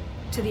to the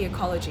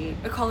ecology.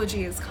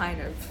 Ecology is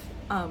kind of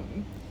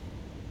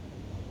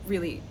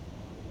really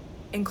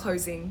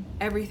enclosing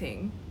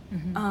everything,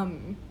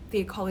 the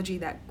ecology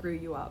that grew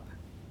you up,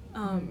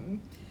 and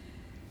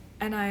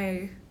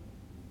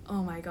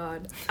oh my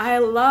God, I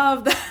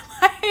love that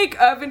like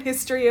urban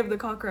history of the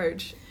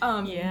cockroach.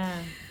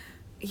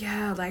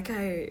 Yeah, like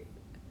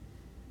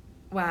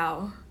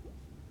wow.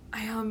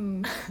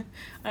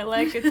 I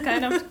like it.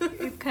 Kind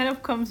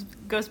of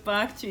goes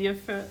back to your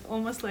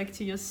almost like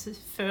to your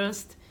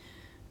first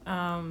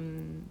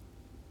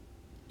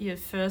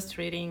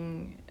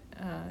reading.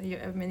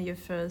 Your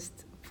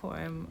first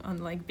poem on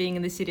like being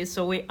in the city.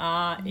 So we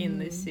are in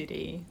the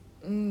city.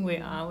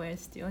 We're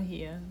still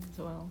here as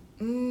well.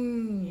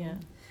 Yeah.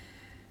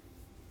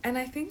 And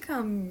I think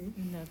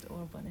in that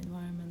urban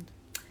environment.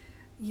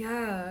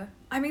 Yeah,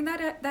 I mean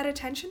that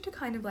attention to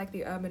kind of like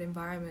the urban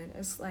environment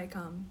is like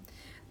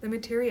the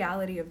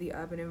materiality of the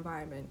urban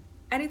environment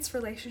and its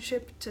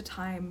relationship to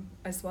time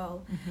as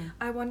well.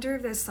 I wonder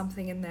if there's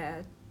something in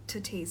there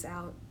to tease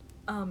out.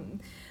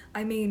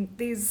 I mean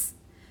these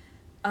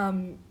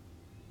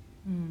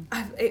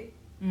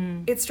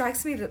it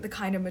strikes me that the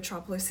kind of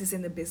metropolis is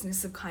in the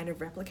business of kind of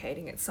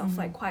replicating itself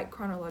like quite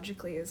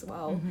chronologically as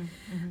well,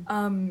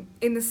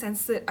 in the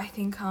sense that I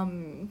think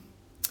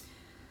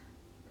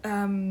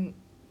in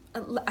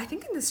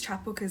this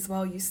chapbook as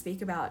well you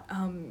speak about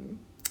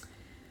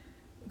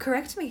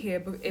correct me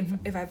here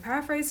if I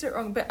paraphrased it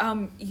wrong, but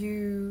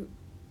you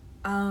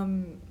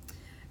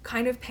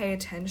kind of pay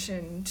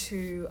attention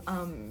to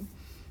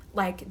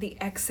like the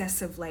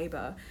excess of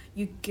labor.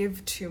 You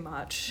give too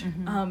much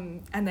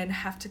and then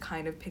have to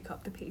kind of pick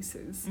up the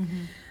pieces,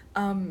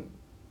 and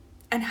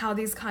how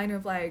these kind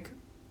of like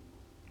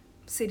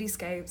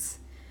cityscapes,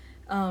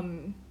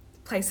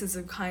 places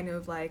of kind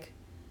of like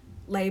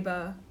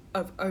labor,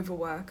 of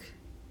overwork,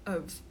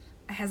 of,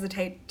 I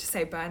hesitate to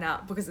say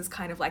burnout because it's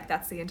kind of like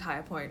that's the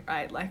entire point,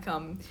 right? Like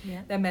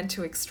they're meant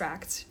to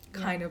extract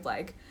kind of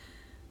like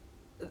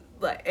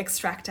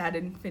extract ad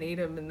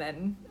infinitum, and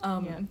then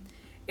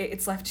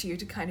it's left to you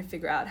to kind of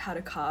figure out how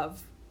to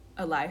carve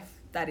a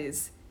life that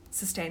is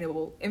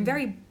sustainable in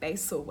very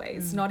basal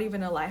ways, not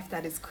even a life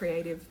that is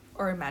creative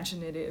or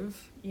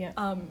imaginative.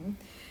 And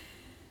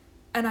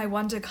I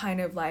wonder kind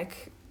of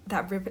like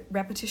that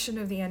repetition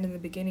of the end and the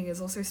beginning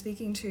is also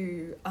speaking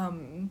to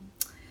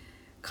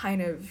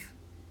kind of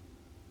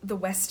the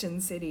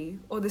Western city,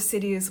 or the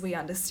city as we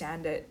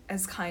understand it,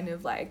 as kind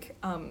of like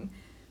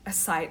a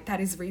site that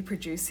is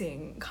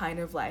reproducing kind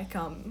of like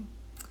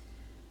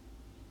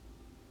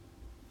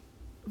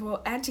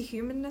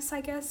anti-humanness,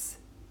 I guess,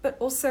 but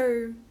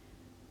also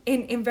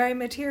in very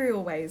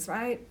material ways,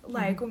 right?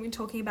 Like when we're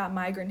talking about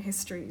migrant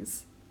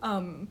histories,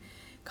 kind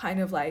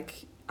of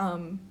like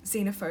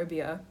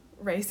xenophobia,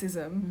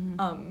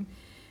 racism,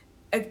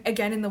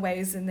 again in the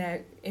ways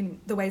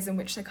in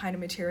which they're kind of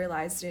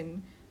materialized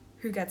in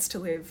who gets to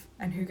live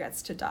and who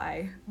gets to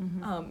die.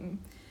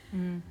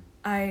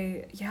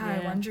 I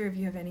wonder if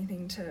you have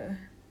anything to.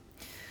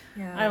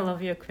 I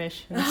love your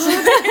questions.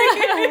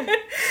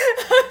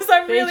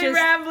 I'm really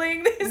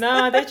rambling.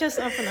 No, they just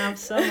open up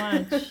so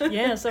much.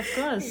 Yes, of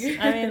course.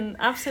 I mean,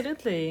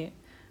 absolutely.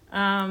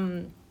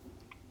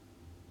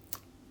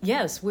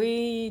 Yes,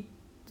 we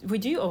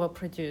do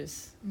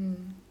overproduce,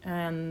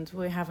 and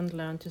we haven't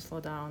learned to slow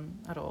down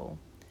at all.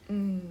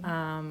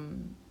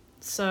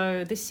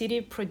 So the city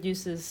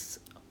produces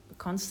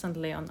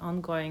constantly and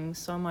ongoing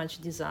so much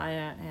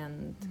desire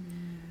and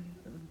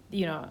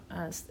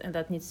and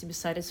that needs to be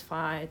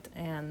satisfied.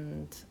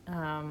 And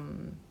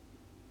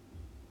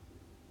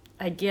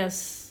I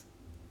guess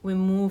we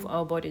move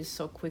our bodies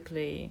so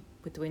quickly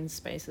between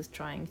spaces,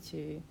 trying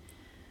to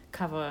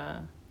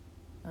cover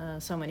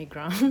so many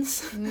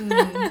grounds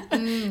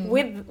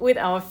with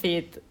our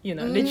feet,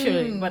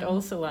 literally, but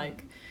also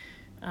like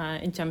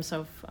in terms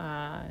of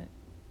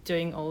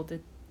doing all the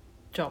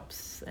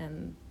jobs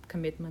and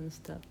commitments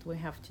that we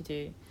have to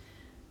do.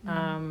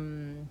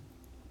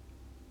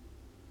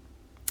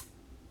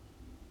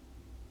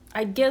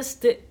 I guess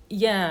the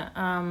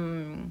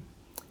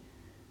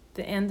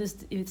end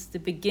it's the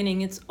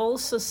beginning. It's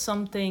also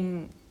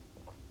something.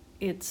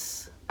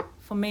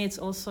 For me. It's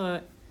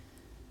also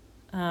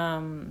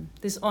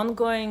this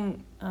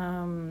ongoing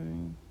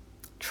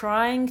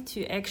trying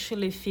to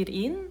actually fit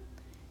in,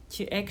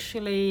 to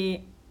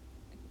actually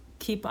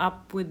keep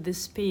up with the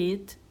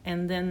speed,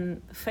 and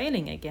then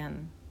failing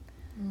again.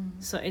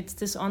 So it's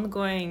this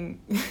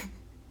ongoing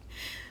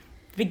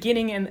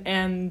beginning and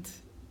end.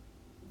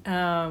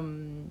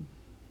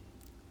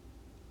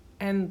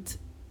 And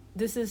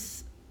this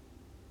is,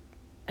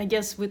 I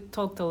guess we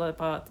talked a lot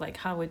about like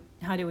how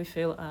do we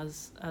feel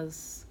as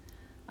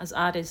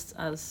artists,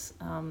 as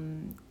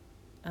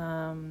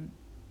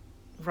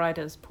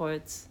writers,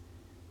 poets,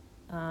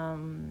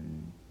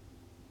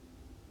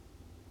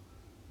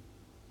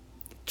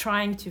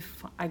 trying to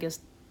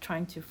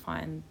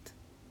find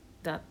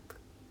that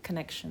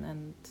connection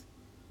and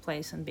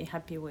place and be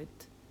happy with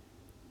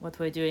what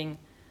we're doing.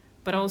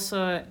 But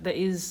also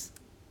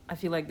I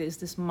feel like there's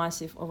this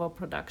massive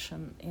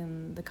overproduction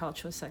in the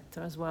cultural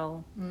sector as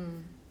well,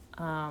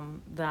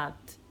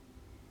 that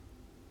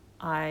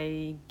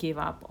I give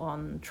up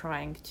on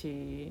trying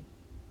to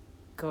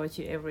go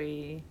to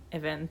every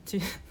event.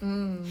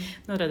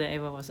 Not that I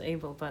ever was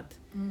able, but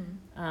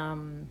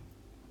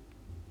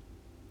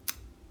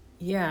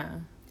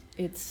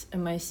it's a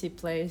messy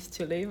place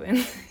to live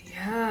in.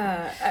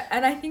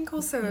 And I think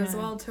also as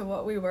well to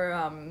what we were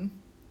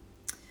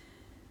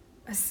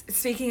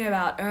speaking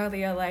about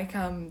earlier, like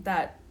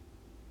that,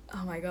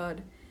 oh my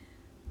god,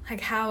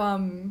 like how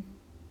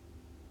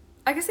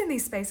I guess in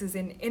these spaces,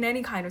 in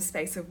any kind of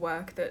space of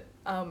work, that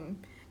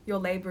your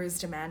labor is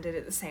demanded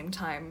at the same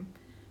time,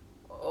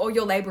 or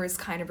your labor is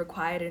kind of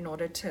required in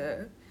order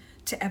to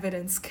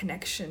evidence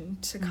connection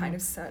to kind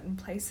of certain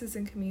places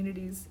and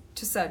communities,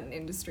 to certain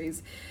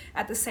industries,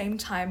 at the same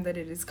time that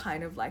it is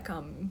kind of like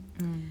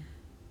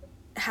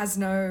has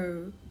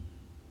no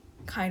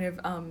kind of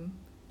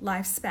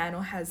lifespan,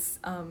 or has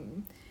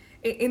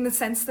in the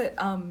sense that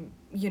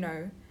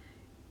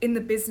in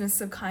the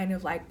business of kind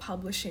of like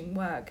publishing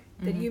work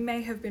that you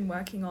may have been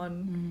working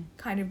on,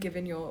 kind of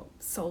given your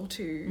soul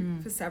to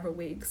for several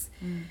weeks,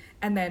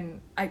 and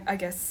then I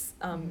guess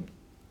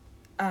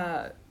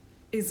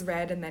is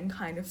read and then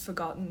kind of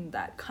forgotten.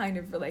 That kind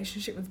of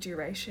relationship with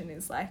duration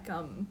is like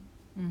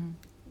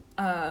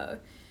I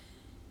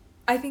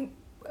think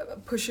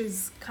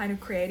pushes kind of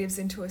creatives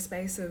into a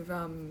space of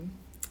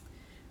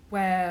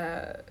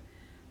where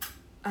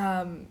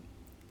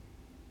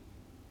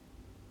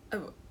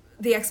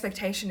the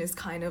expectation is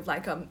kind of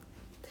like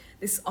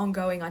this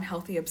ongoing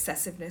unhealthy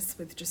obsessiveness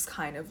with just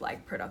kind of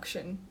like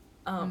production,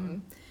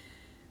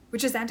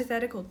 which is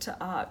antithetical to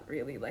art,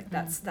 really. Like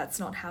that's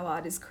not how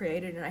art is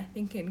created. And I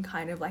think in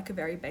kind of like a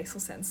very basal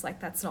sense,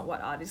 like that's not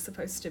what art is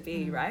supposed to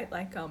be, right?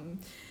 Like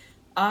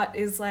art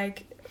is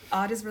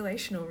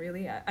relational,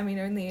 really. I mean,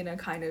 only in a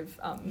kind of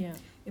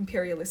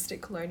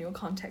imperialistic colonial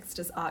context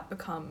does art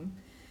become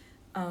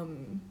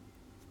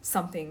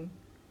something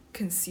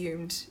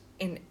consumed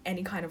in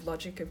any kind of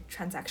logic of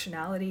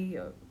transactionality,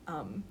 or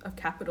of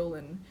capital,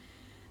 and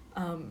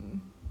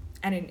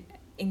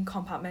in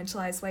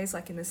compartmentalized ways,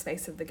 like in the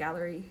space of the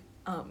gallery.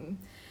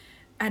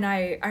 And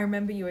I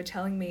remember you were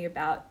telling me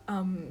about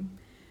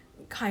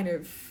kind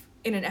of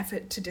in an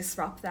effort to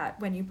disrupt that,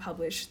 when you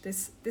published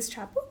this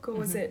chapbook, or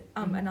was it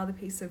another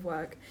piece of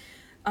work,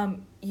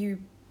 you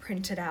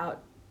printed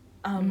out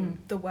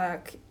the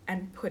work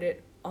and put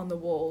it on the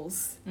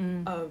walls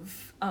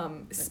of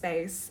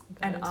space,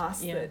 and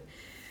asked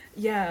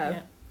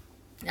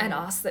and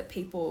asked that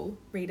people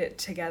read it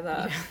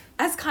together,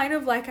 as kind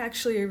of like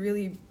actually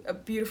a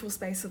beautiful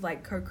space of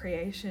like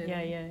co-creation,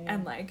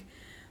 and like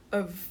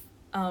of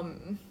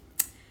and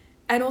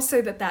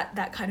also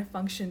that kind of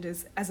functioned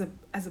as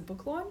a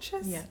book launch,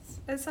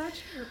 as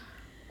such.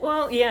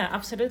 Well,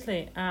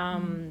 absolutely.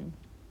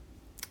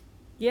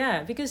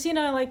 Because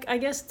like I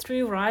guess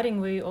through writing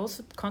we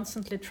also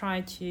constantly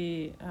try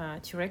to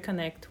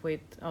reconnect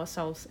with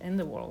ourselves and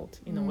the world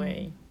in a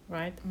way,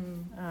 right?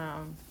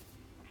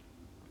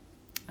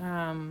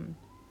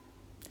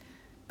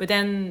 But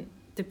then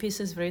the piece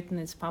is written,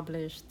 it's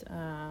published,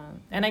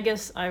 and I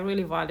guess I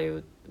really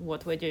value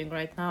what we're doing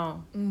right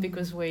now,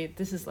 because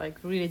this is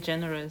like really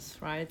generous,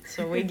 right?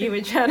 So we give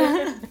each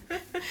other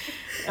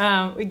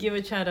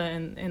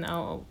in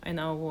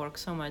our work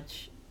so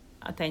much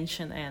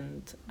attention,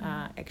 and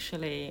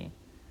actually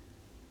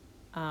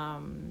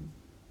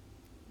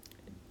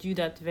do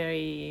that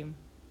very,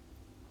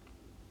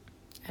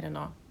 I don't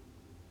know,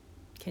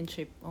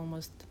 kinship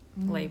almost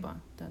labor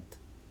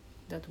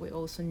that we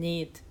also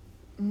need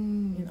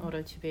in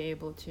order to be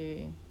able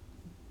to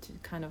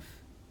kind of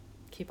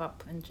keep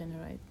up and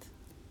generate.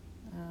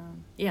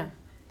 Yeah,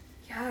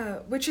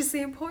 which is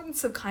the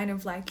importance of kind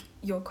of like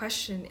your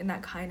question in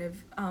that kind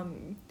of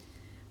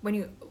when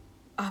you,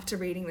 after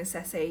reading this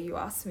essay, you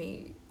asked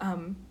me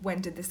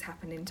when did this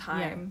happen in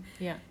time.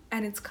 Yeah.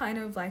 And it's kind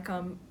of like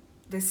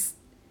this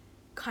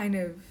kind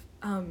of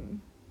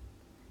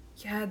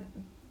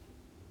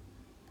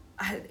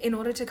in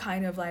order to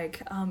kind of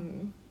like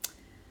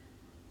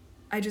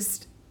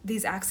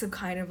these acts of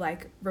kind of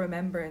like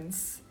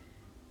remembrance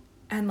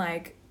and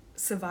like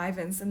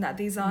survivance, and that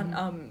these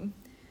aren't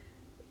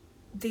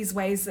these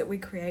ways that we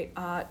create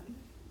art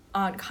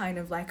aren't kind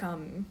of like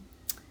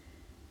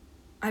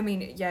I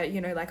mean, yeah,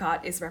 you know, like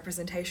art is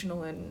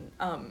representational and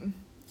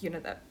you know,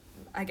 that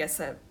I guess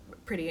a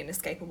pretty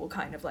inescapable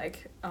kind of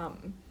like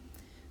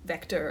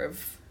vector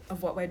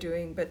of what we're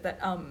doing, but that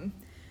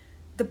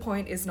the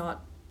point is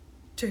not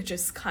to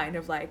just kind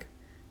of like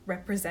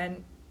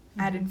represent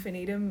ad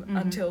infinitum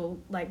until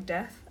like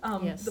death.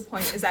 Yes. The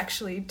point is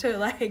actually to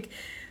like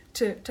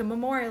to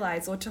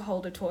memorialize or to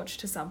hold a torch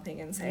to something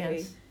and say,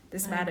 Yes,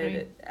 this I mattered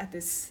agree. at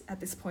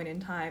this point in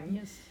time.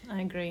 Yes,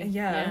 I agree.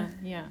 Yeah.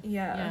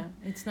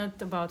 It's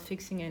not about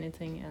fixing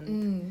anything,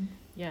 and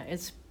yeah,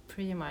 it's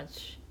pretty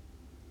much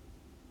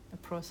a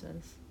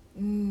process.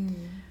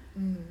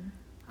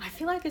 I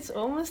feel like it's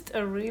almost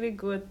a really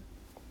good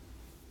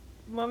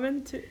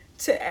moment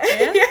to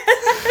end.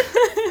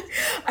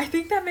 I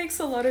think that makes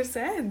a lot of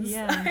sense.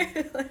 Yeah.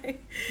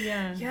 Like,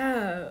 Yeah.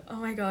 yeah. Oh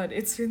my god,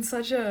 it's been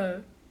such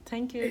a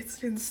Thank you. It's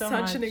been so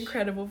such much. an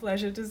incredible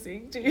pleasure to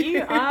sing to you.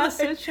 You are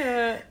such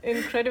an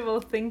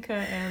incredible thinker,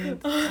 and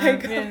oh my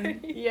god.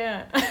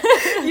 Yeah.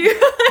 You,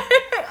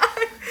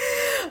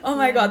 oh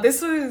my god,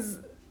 this was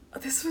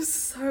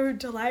so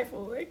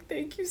delightful. Like,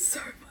 thank you so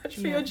much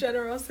for your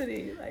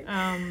generosity. Like,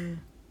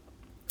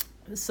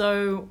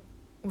 so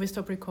we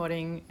stopped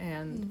recording,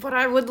 but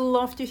I would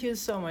love to hear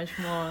so much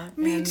more.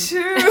 Me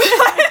too.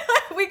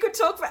 We could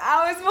talk for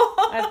hours more.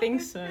 I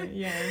think so.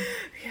 Yeah.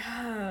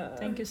 Yeah.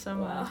 Thank you so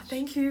much.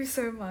 Thank you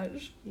so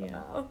much.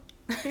 Yeah. Wow.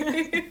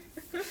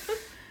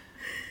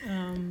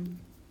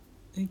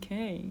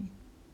 Okay.